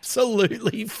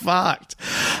absolutely fucked.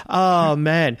 Oh,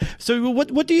 man. So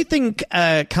what do you think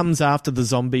comes after the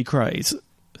zombie craze?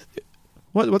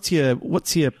 What's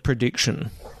your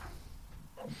prediction?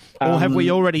 Or have we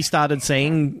already started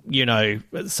seeing,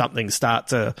 something start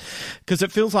to... Because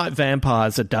it feels like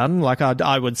vampires are done. Like,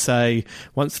 I would say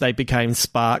once they became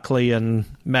sparkly and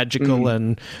magical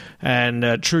and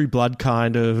True Blood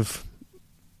kind of,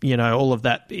 all of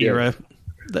that era,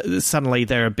 suddenly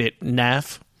they're a bit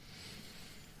naff.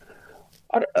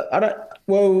 I don't...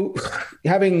 Well,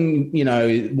 having,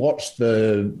 watched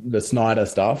the Snyder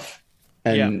stuff...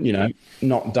 and,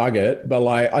 not dug it. But,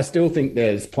 I still think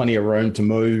there's plenty of room to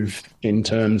move in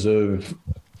terms of,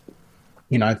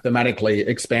 thematically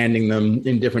expanding them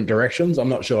in different directions. I'm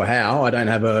not sure how. I don't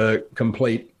have a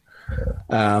complete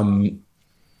roadmap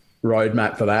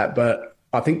for that. But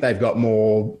I think they've got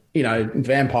more,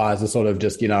 vampires are sort of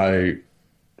just, I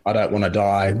don't want to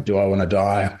die. Do I want to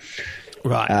die?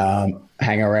 Right.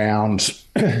 Hang around,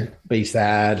 be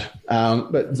sad.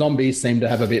 But zombies seem to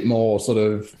have a bit more sort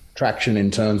of traction in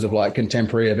terms of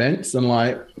contemporary events, and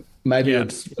maybe we're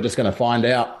just going to find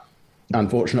out,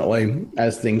 unfortunately,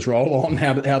 as things roll on,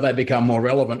 how they become more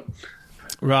relevant.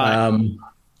 Right.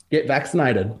 Get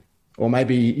vaccinated, or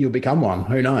maybe you'll become one.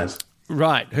 Who knows?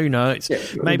 Right. Who knows? Yeah,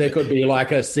 maybe there could be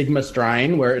a Sigma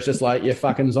strain where it's just you're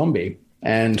fucking zombie.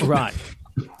 And right.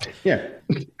 Yeah.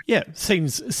 Yeah,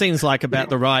 seems like about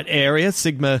the right area.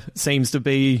 Sigma seems to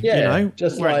be,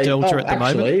 just we're at Delta at the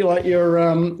moment. You're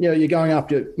going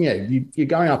after, you're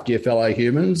going after your fellow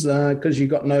humans because you've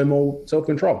got no more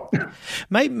self-control.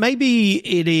 Maybe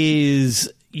it is,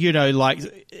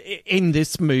 in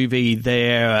this movie,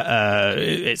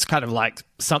 it's kind of like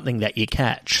something that you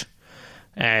catch.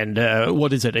 And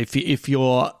what is it? If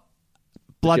your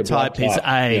blood type is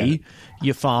A,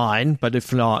 you're fine, but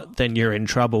if not, then you're in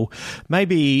trouble.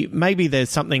 Maybe there's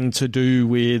something to do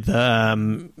with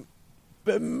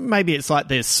maybe it's like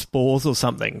there's spores or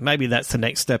something. Maybe that's the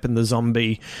next step in the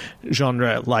zombie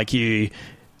genre. To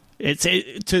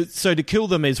kill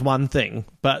them is one thing,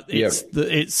 but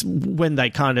it's when they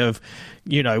kind of,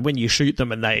 when you shoot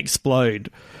them and they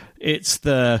explode, it's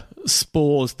the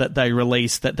spores that they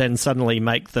release that then suddenly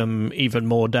make them even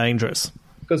more dangerous.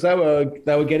 Because they were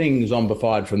getting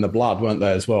zombified from the blood, weren't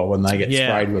they, as well, when they get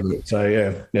sprayed with it.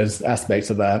 So, there's aspects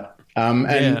of that.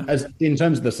 As in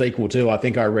terms of the sequel, too, I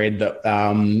think I read that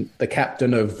the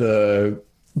captain of the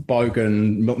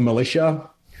Bogan militia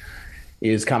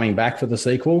is coming back for the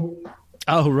sequel.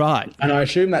 Oh, right. And I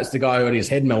assume that's the guy who had his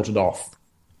head melted off.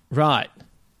 Right.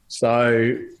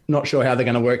 So, not sure how they're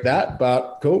going to work that,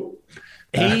 but cool.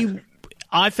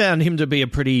 I found him to be a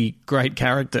pretty great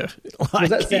character. Was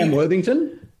that Sam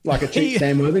Worthington? Like a cheap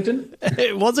Sam Worthington?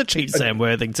 It was a cheap Sam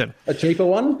Worthington. A cheaper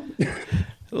one?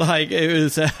 It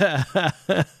was...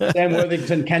 Sam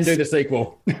Worthington can do the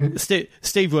sequel.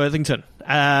 Steve Worthington.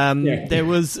 There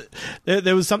was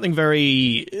something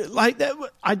very...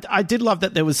 I did love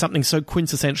that there was something so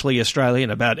quintessentially Australian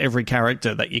about every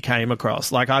character that you came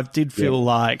across. I did feel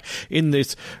like in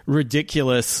this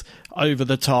ridiculous,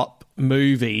 over-the-top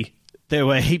movie... There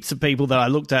were heaps of people that I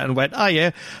looked at and went, oh,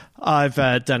 yeah,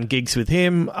 I've done gigs with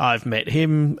him. I've met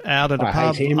him out at a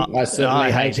pub. Hate him. I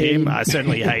certainly hate him. I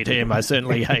certainly hate him. I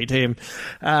certainly hate him.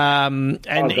 And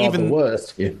even the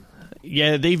worst. Yeah.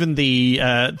 Yeah, even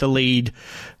the lead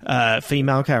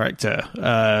female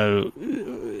character,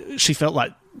 she felt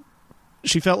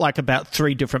like about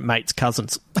 3 different mates'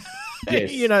 cousins.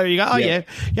 Yes. You know, you go, yeah,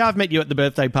 I've met you at the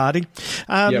birthday party.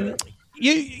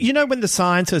 You know, when the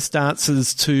scientist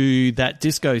dances to that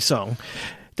disco song,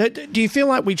 do you feel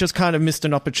like we just kind of missed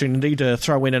an opportunity to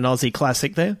throw in an Aussie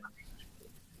classic there?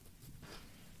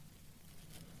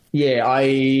 Yeah,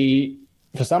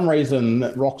 for some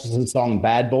reason, Roxanne's song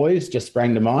 "Bad Boys" just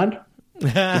sprang to mind.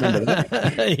 Remember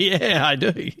that? Yeah, I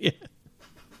do. Yeah.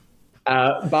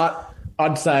 But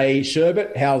I'd say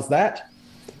 "Sherbet." How's that?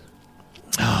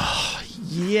 Oh,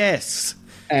 yes.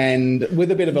 And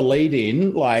with a bit of a lead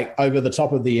in, like over the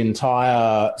top of the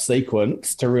entire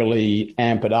sequence to really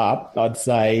amp it up, I'd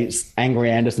say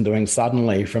Angry Anderson doing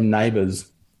 "Suddenly" from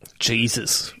Neighbours.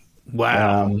 Jesus.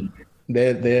 Wow.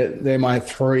 They're my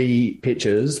 3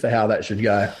 pictures for how that should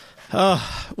go.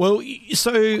 Oh, well,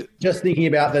 so just thinking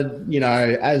about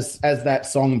as that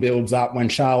song builds up when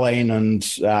Charlene and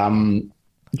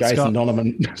Jason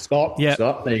Donovan, Scott,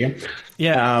 there you go.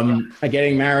 Yeah. Are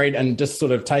getting married and just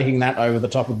sort of taking that over the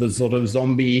top of the sort of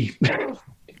zombie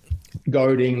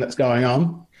goading that's going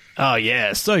on. Oh,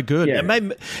 yeah, so good. Yeah.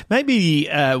 Maybe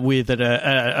with an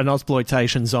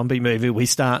Ozploitation zombie movie,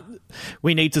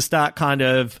 we need to start kind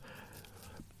of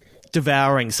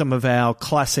devouring some of our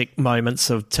classic moments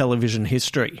of television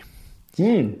history.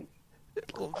 Don't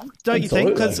you think?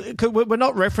 Because we're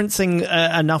not referencing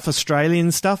enough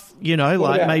Australian stuff, you know,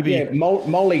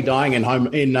 Molly dying in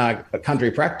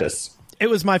Country Practice. It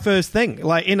was my first thing.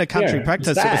 Like in a Country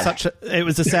Practice, it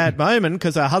was a sad moment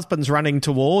because her husband's running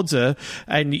towards her,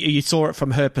 and you saw it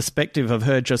from her perspective of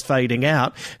her just fading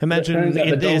out. Imagine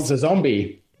the dog's a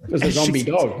zombie. It was a zombie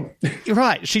dog.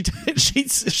 Right.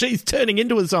 She's turning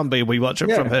into a zombie. We watch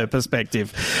it from her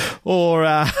perspective. Or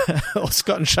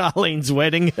Scott and Charlene's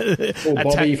wedding. Or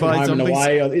Bobby from Home and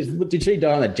Away. Did she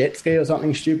die on a jet ski or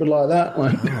something stupid like that?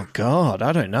 Oh, God.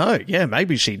 I don't know. Yeah,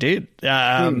 maybe she did.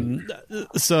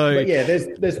 So... But yeah,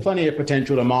 there's plenty of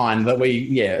potential to mine that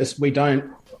we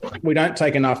don't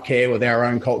take enough care with our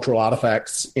own cultural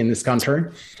artifacts in this country.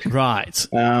 Right.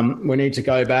 We need to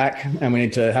go back and we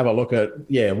need to have a look at,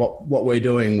 what we're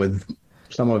doing with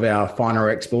some of our finer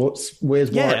exports. Where's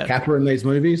Warwick Capper in these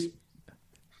movies?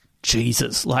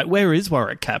 Jesus. Like, where is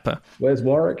Warwick Capper? Where's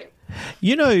Warwick?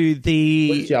 You know,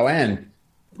 Where's Joanne?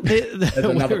 There's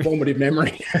another formative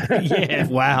memory. Yeah,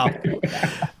 wow.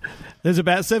 There's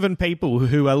about 7 people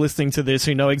who are listening to this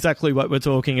who know exactly what we're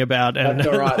talking about. And, that's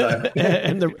all right, though.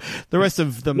 And the rest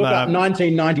of them... Look up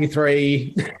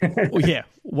 1993.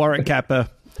 Warwick Capper.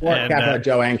 Warwick Capper,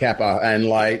 Joanne Capper. And,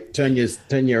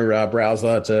 turn your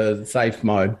browser to safe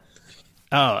mode.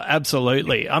 Oh,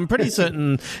 absolutely. I'm pretty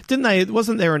certain...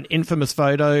 Wasn't there an infamous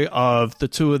photo of the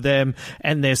 2 of them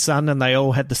and their son, and they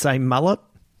all had the same mullet?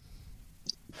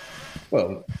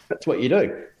 Well, that's what you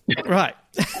do. Right.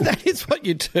 That is what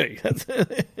you do. That's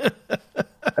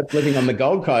living on the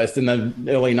Gold Coast in the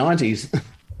early 90s.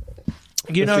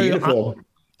 You know,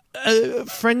 a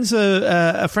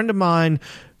friend of mine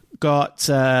got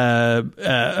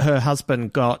her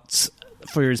husband got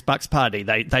for his Bucks party.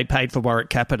 They paid for Warwick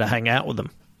Capper to hang out with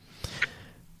them.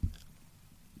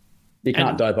 You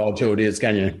can't divulge who it is,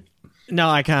 can you? No,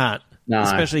 I can't. No,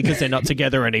 especially because they're not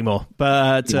together anymore.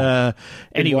 But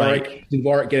anyway, did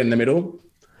Warwick get in the middle?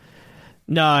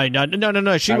 No.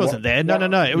 She wasn't there.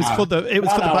 No. It was for the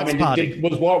Bucks party.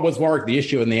 Was Warwick the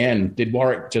issue in the end? Did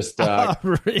Warwick just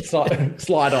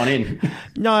slide on in?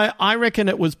 No, I reckon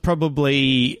it was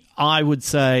probably. I would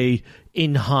say,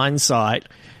 in hindsight,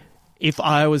 if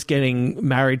I was getting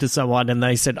married to someone and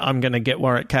they said, "I'm going to get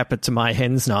Warwick Capper to my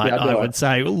hens night," I would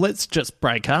say, well, "Let's just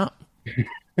break up."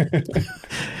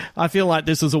 I feel like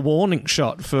this is a warning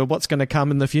shot for what's going to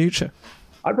come in the future.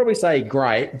 I'd probably say,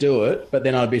 great, do it. But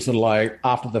then I'd be sort of like,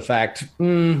 after the fact,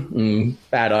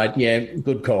 bad idea. Yeah,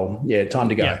 good call. Yeah, time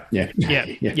to go. Yeah,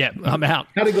 I'm out.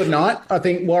 Had a good night. I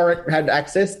think Warwick had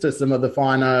access to some of the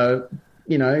finer,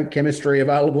 chemistry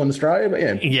available in Australia.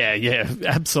 But yeah,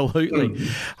 absolutely.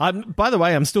 By the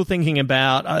way, I'm still thinking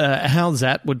about how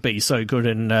Zat would be so good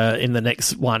in the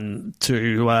next one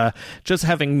to just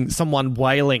having someone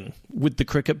wailing with the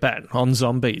cricket bat on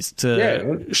zombies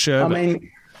to Sherbet. I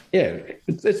mean, yeah,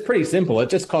 it's pretty simple. It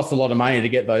just costs a lot of money to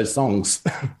get those songs,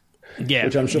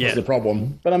 which I'm sure is the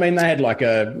problem. But I mean, they had like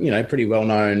a pretty well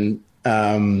known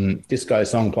disco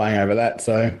song playing over that,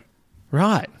 so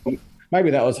right.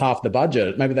 Maybe that was half the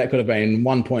budget. Maybe that could have been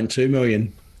 1.2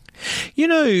 million. You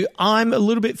know, I'm a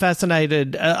little bit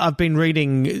fascinated. I've been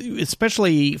reading,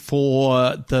 especially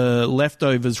for the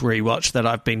Leftovers rewatch that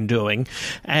I've been doing,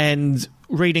 and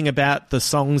reading about the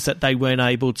songs that they weren't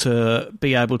able to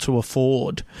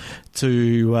afford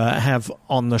to have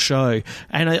on the show.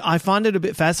 And I find it a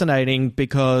bit fascinating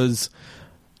because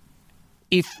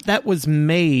if that was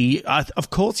me, of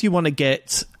course you want to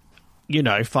get, you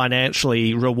know,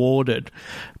 financially rewarded.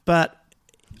 But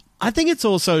I think it's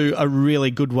also a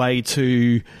really good way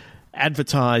to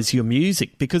advertise your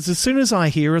music, because as soon as I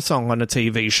hear a song on a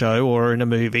TV show or in a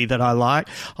movie that I like,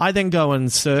 I then go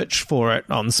and search for it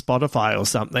on Spotify or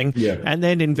something, and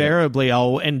then invariably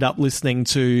I'll end up listening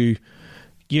to,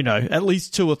 you know, at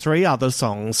least 2 or 3 other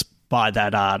songs by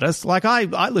that artist. Like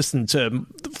I listened to,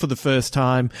 for the first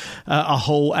time, a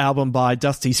whole album by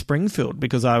Dusty Springfield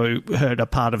because I heard a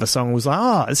part of a song, was like,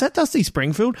 oh, is that Dusty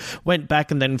Springfield? Went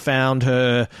back and then found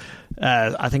her,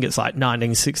 I think it's like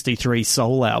 1963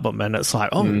 soul album, and it's like,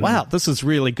 oh, wow, this is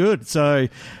really good. So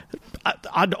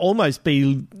I'd almost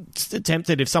be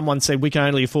tempted if someone said, we can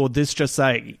only afford this, just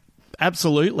say,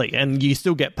 absolutely, and you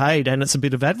still get paid, and it's a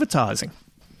bit of advertising.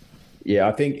 Yeah,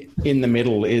 I think in the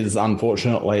middle is,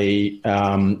 unfortunately,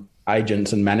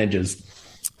 agents and managers.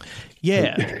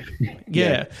 Yeah.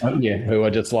 Who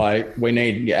are just like, we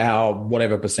need our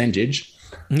whatever percentage.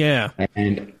 Yeah.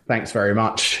 And thanks very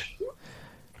much.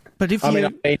 But if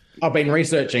I've been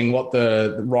researching what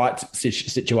the rights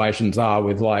situations are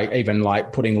with, like, even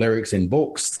like putting lyrics in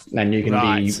books, and you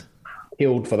can be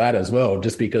killed for that as well,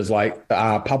 just because like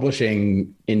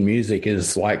publishing in music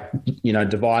is, like, you know,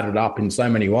 divided up in so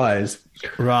many ways.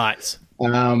 Right.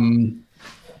 I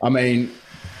mean,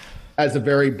 as a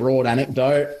very broad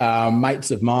anecdote,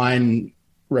 mates of mine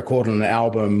recorded an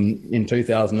album in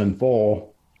 2004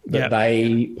 that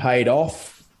they paid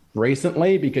off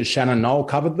recently because Shannon Noll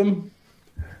covered them.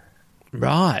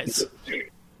 Right.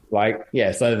 Like,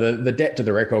 yeah, so the debt to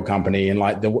the record company and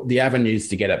like the avenues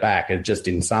to get it back are just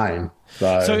insane.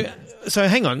 So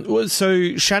hang on.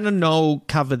 So Shannon Noll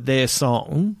covered their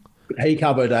song. He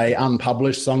covered a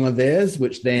unpublished song of theirs,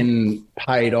 which then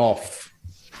paid off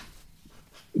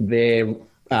their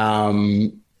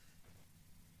debt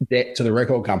to the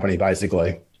record company,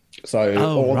 basically. So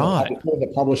all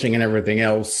the publishing and everything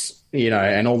else, you know,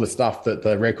 and all the stuff that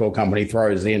the record company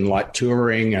throws in, like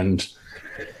touring and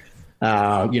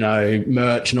you know,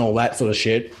 merch and all that sort of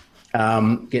shit,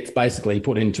 gets basically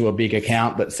put into a big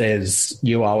account that says,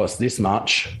 you owe us this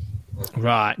much.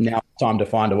 Right. Now it's time to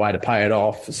find a way to pay it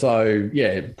off. So,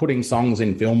 yeah, putting songs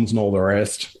in films and all the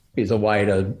rest is a way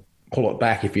to pull it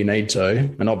back if you need to.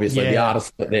 And obviously the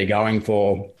artists that they're going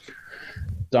for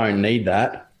don't need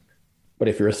that. But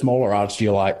if you're a smaller artist,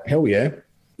 you're like, hell yeah.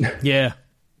 Yeah.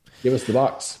 Give us the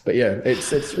bucks. But yeah,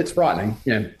 it's frightening.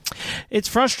 Yeah. It's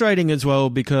frustrating as well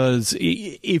because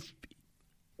if,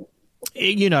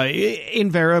 you know,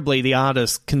 invariably the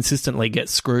artists consistently get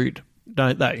screwed,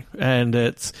 don't they? And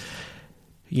it's,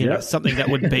 you know, something that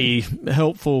would be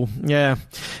helpful. Yeah.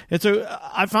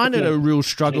 I find it a real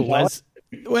struggle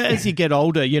as you get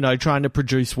older, you know, trying to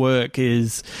produce work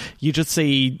is you just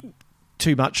see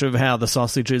too much of how the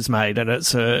sausage is made, and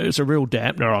it's a real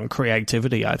dampener on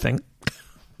creativity, I think.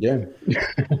 Yeah.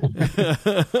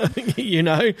 You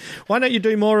know, why don't you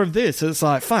do more of this? It's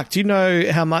like, fuck, do you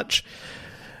know how much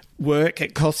work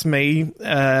it cost me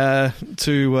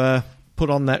to put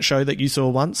on that show that you saw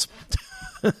once?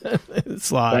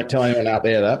 It's like, don't tell anyone out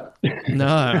there that. No,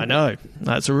 I know.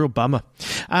 That's a real bummer.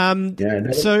 I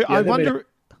wonder...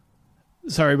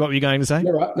 Sorry, what were you going to say?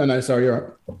 You're right. No, sorry,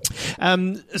 you're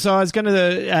right. So I was going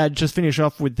to just finish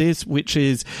off with this, which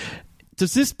is,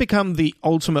 does this become the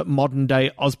ultimate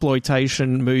modern-day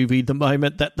Ozploitation movie the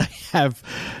moment that they have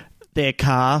their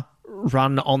car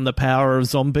run on the power of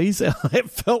zombies? It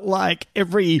felt like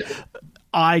every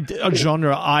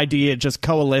genre idea just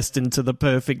coalesced into the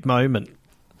perfect moment.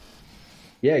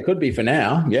 Yeah, it could be for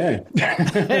now, yeah.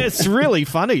 It's really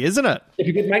funny, isn't it? If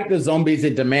you could make the zombies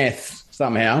into meth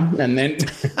somehow, and then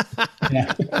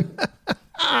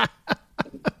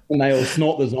and they all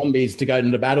snort the zombies to go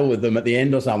into battle with them at the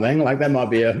end or something, like that might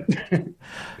be a...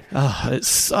 Oh, it's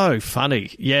so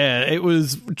funny. Yeah, it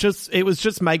was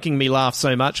just making me laugh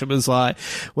so much. It was like,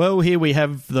 well, here we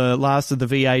have the last of the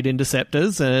V8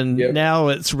 interceptors, and now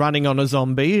it's running on a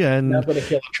zombie, and now I've got to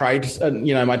kill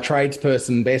my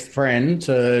tradesperson best friend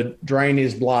to drain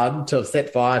his blood, to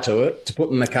set fire to it, to put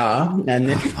in the car, and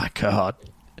then oh my God,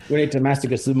 we need to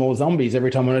massacre some more zombies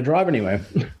every time we want to drive anywhere.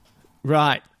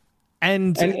 Right.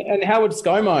 And how would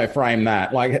ScoMo frame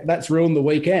that? Like, that's ruined the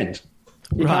weekend.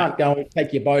 You can't go and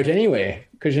take your boat anywhere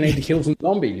because you need to kill some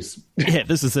zombies. Yeah,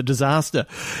 this is a disaster.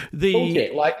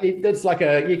 Bullshit. It's like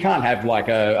you can't have like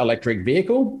a electric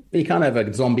vehicle. You can't have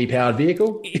a zombie powered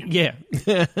vehicle. Yeah.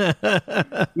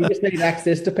 You just need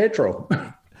access to petrol.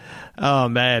 Oh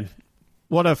man.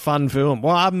 What a fun film.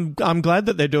 Well, I'm glad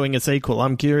that they're doing a sequel.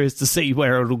 I'm curious to see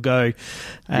where it'll go.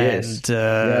 And, yes.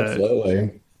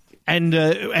 Absolutely.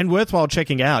 And worthwhile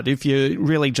checking out if you're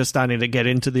really just starting to get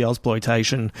into the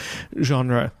Ozploitation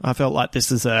genre. I felt like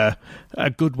this is a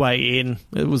good way in.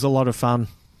 It was a lot of fun.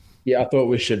 Yeah, I thought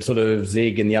we should sort of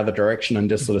zig in the other direction and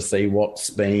just sort of see what's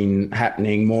been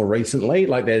happening more recently.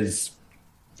 Like there's,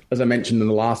 as I mentioned in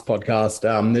the last podcast,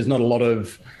 there's a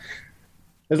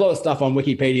lot of stuff on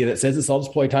Wikipedia that says it's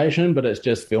Ozploitation, but it's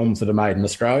just films that are made in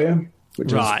Australia,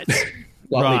 which is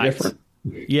slightly different.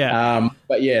 Yeah.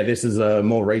 But yeah, this is a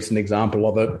more recent example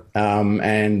of it.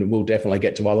 And we'll definitely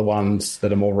get to other ones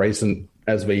that are more recent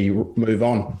as we move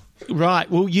on. Right.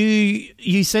 Well,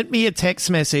 you sent me a text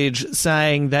message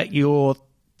saying that you're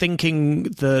thinking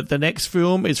the next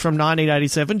film is from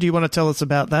 1987. Do you want to tell us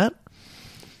about that?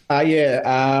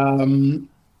 Yeah.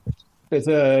 There's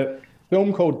a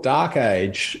film called Dark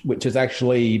Age, which is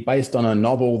actually based on a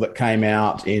novel that came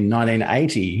out in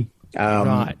 1980.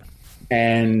 Right.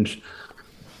 And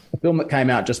the film that came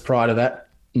out just prior to that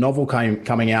novel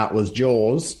coming out was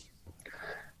Jaws.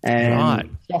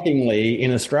 And shockingly,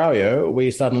 in Australia,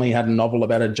 we suddenly had a novel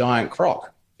about a giant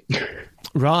croc.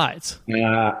 Right.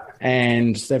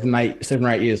 And seven,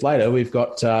 8 years later, we've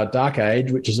got Dark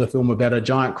Age, which is a film about a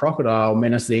giant crocodile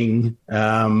menacing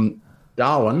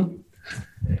Darwin.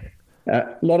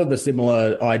 A lot of the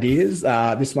similar ideas.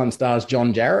 This one stars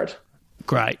John Jarratt.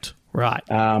 Great. Right.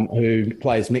 Who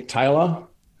plays Mick Taylor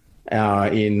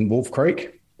in Wolf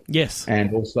Creek. Yes.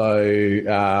 And also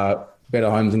Better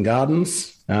Homes and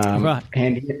Gardens. Right.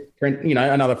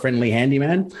 Another friendly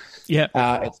handyman. Yeah.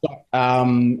 It's got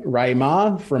Ray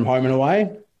Marr from Home and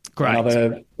Away. Great.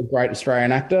 Another great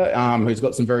Australian actor who's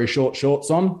got some very short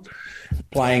shorts on,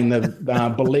 playing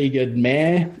the beleaguered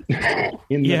mayor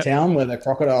in the town where the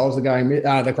crocodiles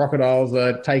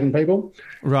are taking people.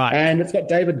 Right. And it's got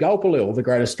David Gulpilil, the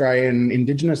great Australian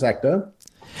Indigenous actor.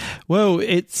 Well,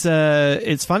 it's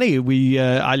funny.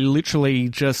 I literally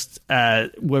just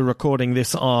were recording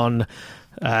this on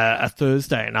a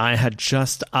Thursday, and I had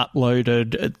just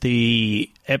uploaded the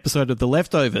episode of The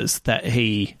Leftovers that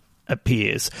he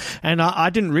appears. And I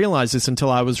didn't realize this until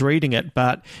I was reading it,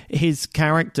 but his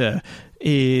character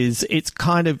it's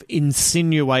kind of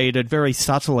insinuated very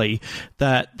subtly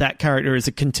that character is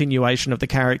a continuation of the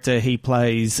character he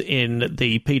plays in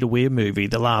the Peter Weir movie,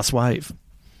 The Last Wave.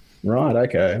 Right,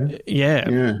 okay. Yeah. I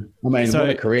mean, what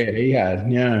a career he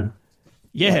had, yeah.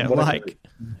 Yeah,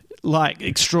 like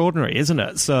extraordinary, isn't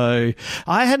it? So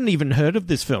I hadn't even heard of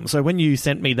this film. So when you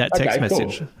sent me that text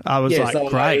message, cool. I was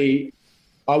great.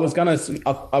 I was going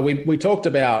to... We talked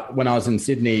about, when I was in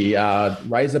Sydney,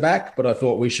 Razorback, but I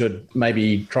thought we should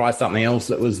maybe try something else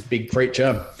that was big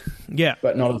creature,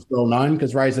 but not as well known,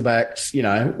 because Razorback's,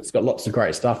 it's got lots of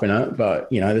great stuff in it, but,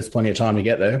 there's plenty of time to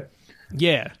get there.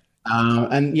 Yeah.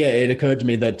 It occurred to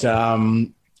me that,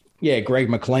 Greg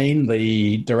McLean,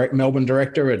 the Melbourne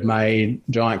director, had made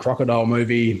Giant Crocodile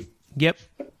movie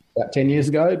about 10 years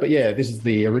ago. But, this is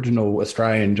the original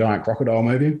Australian Giant Crocodile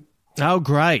movie. Oh,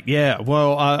 great. Yeah.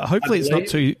 Well, hopefully it's not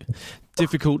too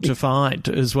difficult to find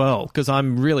as well, because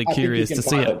I'm really curious to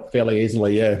see it. Fairly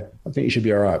easily, yeah. I think you should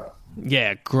be all right.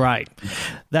 Yeah, great.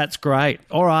 That's great.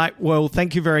 All right. Well,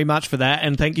 thank you very much for that,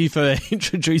 and thank you for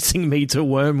introducing me to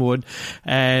Wormwood.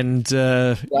 And,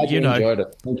 Glad you enjoyed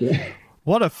it. Thank you.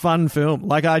 What a fun film.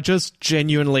 Like, I just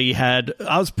genuinely I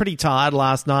was pretty tired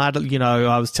last night.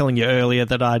 I was telling you earlier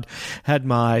that I'd had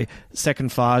my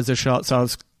second Pfizer shot, so I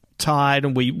was tired,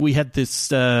 and we had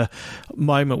this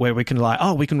moment where we can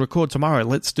we can record tomorrow,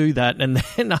 let's do that. And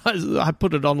then I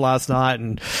put it on last night,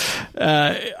 and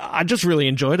I just really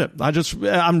enjoyed it.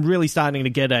 I'm really starting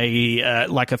to get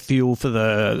a feel for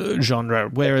the genre,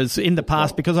 whereas in the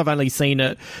past, because I've only seen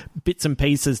it bits and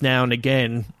pieces now and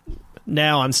again,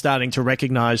 now I'm starting to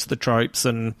recognize the tropes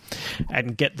and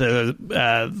get the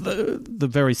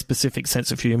very specific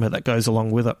sense of humor that goes along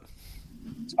with it.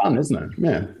 It's fun, isn't it?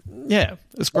 Yeah. Yeah,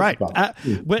 it's great.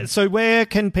 So where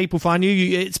can people find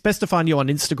you? It's best to find you on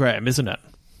Instagram, isn't it?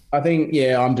 I think,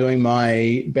 I'm doing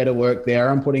my better work there.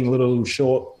 I'm putting little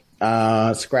short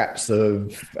scraps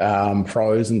of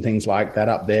prose and things like that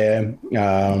up there.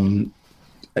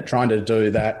 Trying to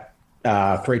do that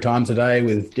 3 times a day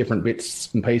with different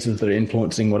bits and pieces that are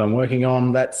influencing what I'm working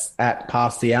on. That's at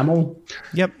Past the Amel.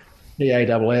 Yep.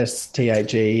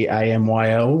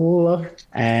 TASSTHEAMYL.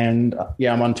 And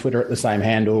yeah, I'm on Twitter at the same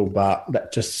handle, but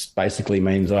that just basically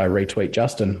means I retweet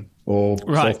Justin or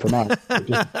self-promote.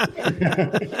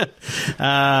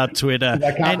 Twitter.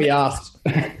 I can't be asked.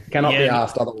 Cannot be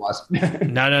asked otherwise.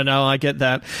 No, I get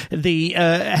that. The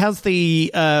how's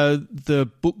the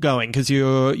book going? Because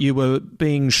you were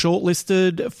being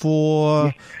shortlisted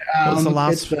for what was the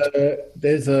last?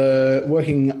 There's a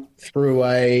working through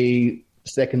a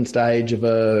second stage of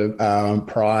a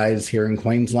prize here in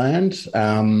Queensland.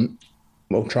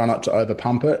 We'll try not to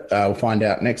overpump it. We'll find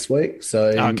out next week.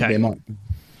 So there might.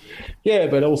 Yeah,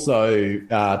 but also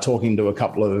talking to a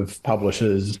couple of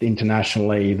publishers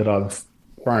internationally that I've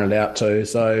thrown it out to.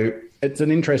 So it's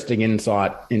an interesting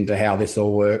insight into how this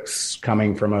all works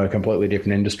coming from a completely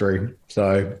different industry.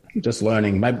 So just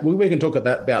learning. Maybe we can talk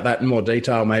about that in more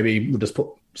detail. Maybe we'll just put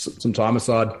some time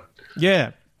aside.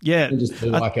 Yeah. And just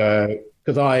do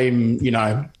because I'm,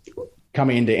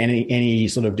 coming into any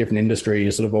sort of different industry,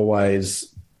 you're sort of always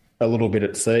a little bit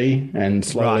at sea and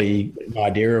slowly an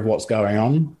idea of what's going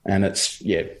on. And it's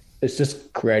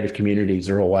just creative communities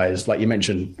are always, like you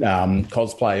mentioned,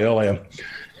 cosplay earlier.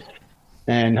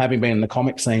 And having been in the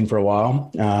comic scene for a while,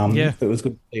 it was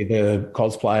good to see the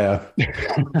cosplayer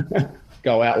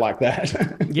go out like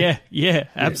that. Yeah,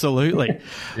 absolutely.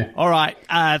 Yeah. All right.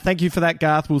 Thank you for that,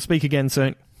 Garth. We'll speak again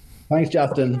soon. Thanks,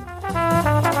 Justin.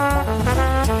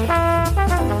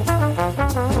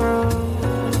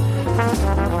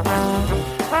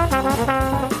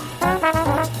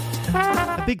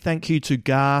 A big thank you to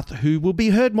Garth, who will be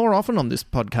heard more often on this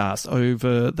podcast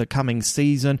over the coming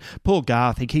season. Poor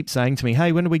Garth, he keeps saying to me,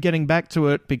 hey, when are we getting back to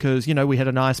it? Because, we had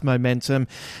a nice momentum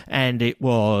and it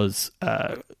was,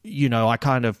 I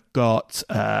kind of got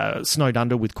snowed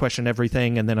under with Question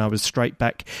Everything, and then I was straight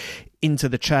back into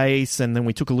the chase, and then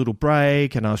we took a little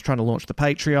break and I was trying to launch the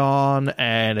Patreon,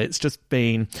 and it's just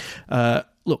been,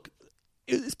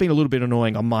 it's been a little bit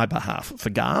annoying on my behalf for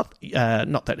Garth.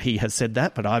 Not that he has said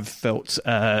that, but I've felt,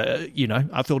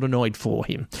 I felt annoyed for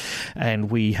him. And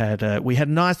we had a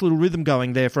nice little rhythm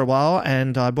going there for a while,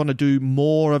 and I want to do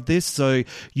more of this, so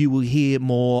you will hear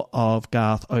more of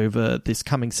Garth over this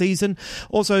coming season.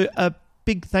 Also, a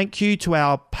big thank you to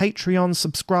our Patreon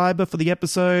subscriber for the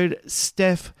episode,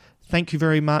 Steph. Thank you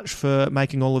very much for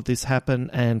making all of this happen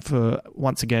and for,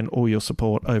 once again, all your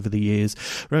support over the years.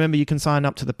 Remember, you can sign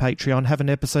up to the Patreon, have an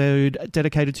episode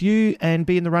dedicated to you, and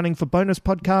be in the running for bonus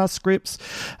podcast scripts,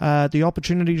 the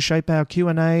opportunity to shape our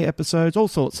Q&A episodes, all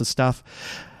sorts of stuff.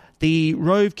 The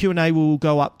Rove Q&A will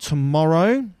go up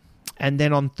tomorrow, and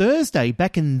then on Thursday,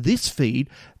 back in this feed,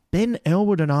 Ben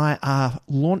Elwood and I are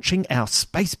launching our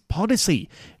Space Podyssey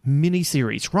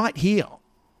mini-series right here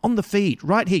on the feed,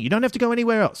 right here. You don't have to go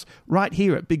anywhere else. Right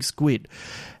here at Big Squid.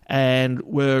 And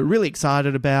we're really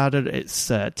excited about it. It's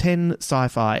 10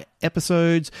 sci-fi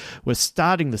episodes. We're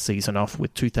starting the season off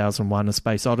with 2001: A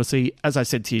Space Odyssey. As I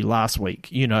said to you last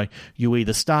week, you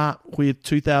either start with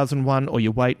 2001 or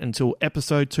you wait until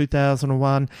episode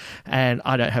 2001. And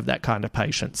I don't have that kind of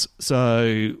patience.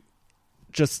 So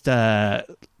just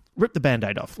rip the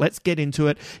Band-Aid off. Let's get into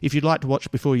it. If you'd like to watch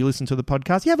before you listen to the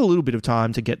podcast, you have a little bit of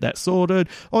time to get that sorted,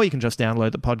 or you can just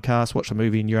download the podcast, watch the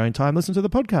movie in your own time, listen to the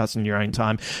podcast in your own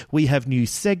time. We have new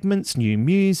segments, new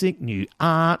music, new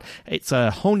art. It's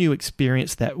a whole new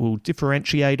experience that will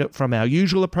differentiate it from our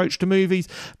usual approach to movies,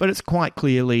 but it's quite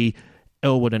clearly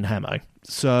Elwood and Hamo.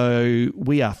 So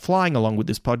we are flying along with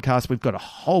this podcast. We've got a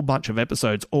whole bunch of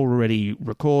episodes already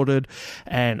recorded,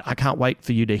 and I can't wait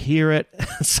for you to hear it.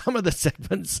 Some of the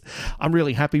segments I'm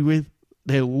really happy with.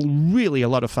 They're really a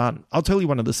lot of fun. I'll tell you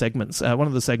one of the segments. One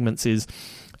of the segments is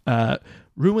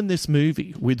ruin this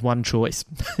movie with one choice.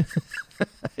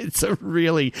 It's a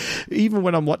really, even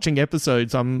when I'm watching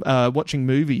episodes, I'm watching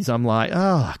movies, I'm like,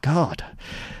 oh, God,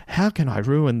 how can I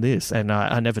ruin this? And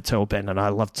I never tell Ben, and I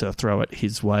love to throw it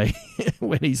his way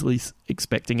when he's least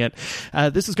expecting it.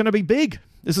 This is going to be big.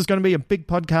 This is going to be a big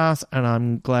podcast, and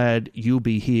I'm glad you'll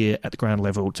be here at the ground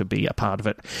level to be a part of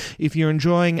it. If you're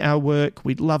enjoying our work,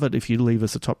 we'd love it if you leave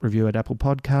us a top review at Apple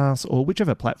Podcasts or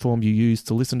whichever platform you use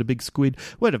to listen to Big Squid.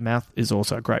 Word of mouth is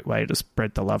also a great way to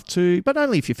spread the love too, but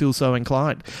only if you feel so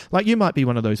inclined. Like, you might be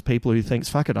one of those people who thinks,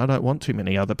 fuck it, I don't want too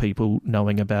many other people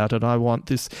knowing about it. I want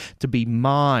this to be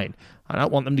mine. I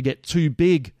don't want them to get too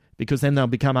big, because then they'll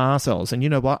become arseholes. And you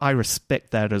know what? I respect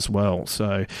that as well.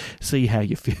 So see how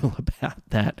you feel about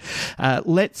that.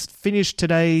 Let's finish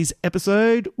today's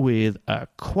episode with a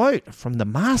quote from the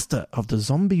master of the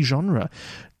zombie genre,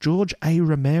 George A.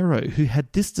 Romero, who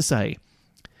had this to say: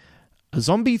 A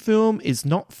zombie film is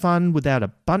not fun without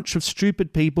a bunch of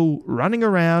stupid people running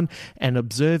around and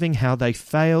observing how they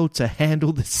fail to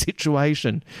handle the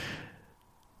situation.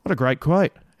 What a great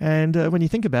quote. And when you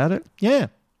think about it, yeah,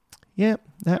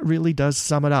 that really does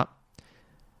sum it up.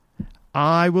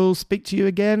 I will speak to you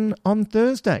again on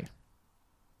Thursday.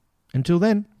 Until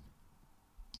then.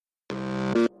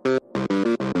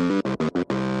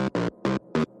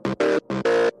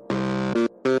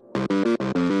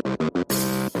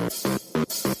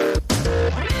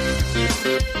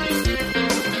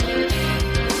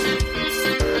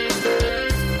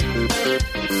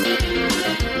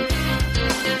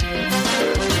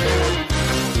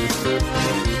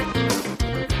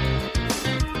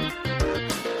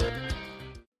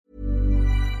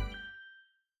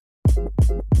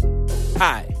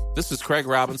 Hi, this is Craig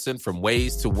Robinson from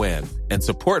Ways to Win, and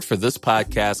support for this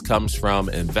podcast comes from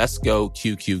Invesco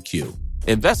QQQ.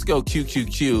 Invesco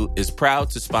QQQ is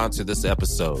proud to sponsor this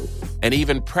episode, and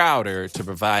even prouder to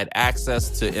provide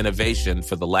access to innovation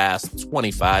for the last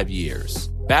 25 years.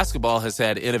 Basketball has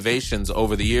had innovations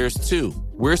over the years, too.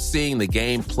 We're seeing the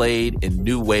game played in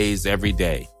new ways every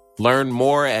day. Learn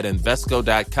more at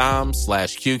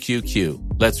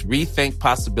Invesco.com/QQQ. Let's rethink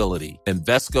possibility.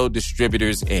 Invesco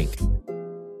Distributors, Inc.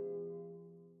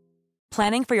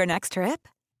 Planning for your next trip?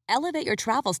 Elevate your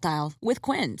travel style with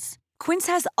Quince. Quince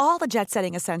has all the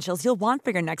jet-setting essentials you'll want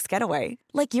for your next getaway,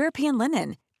 like European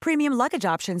linen, premium luggage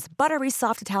options, buttery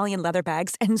soft Italian leather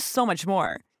bags, and so much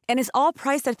more. And is all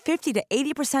priced at 50 to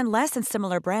 80% less than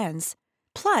similar brands.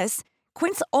 Plus,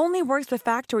 Quince only works with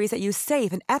factories that use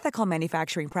safe and ethical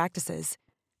manufacturing practices.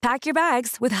 Pack your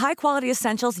bags with high-quality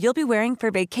essentials you'll be wearing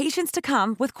for vacations to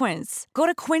come with Quince. Go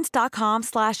to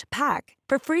quince.com/pack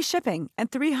for free shipping and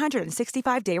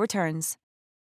 365-day returns.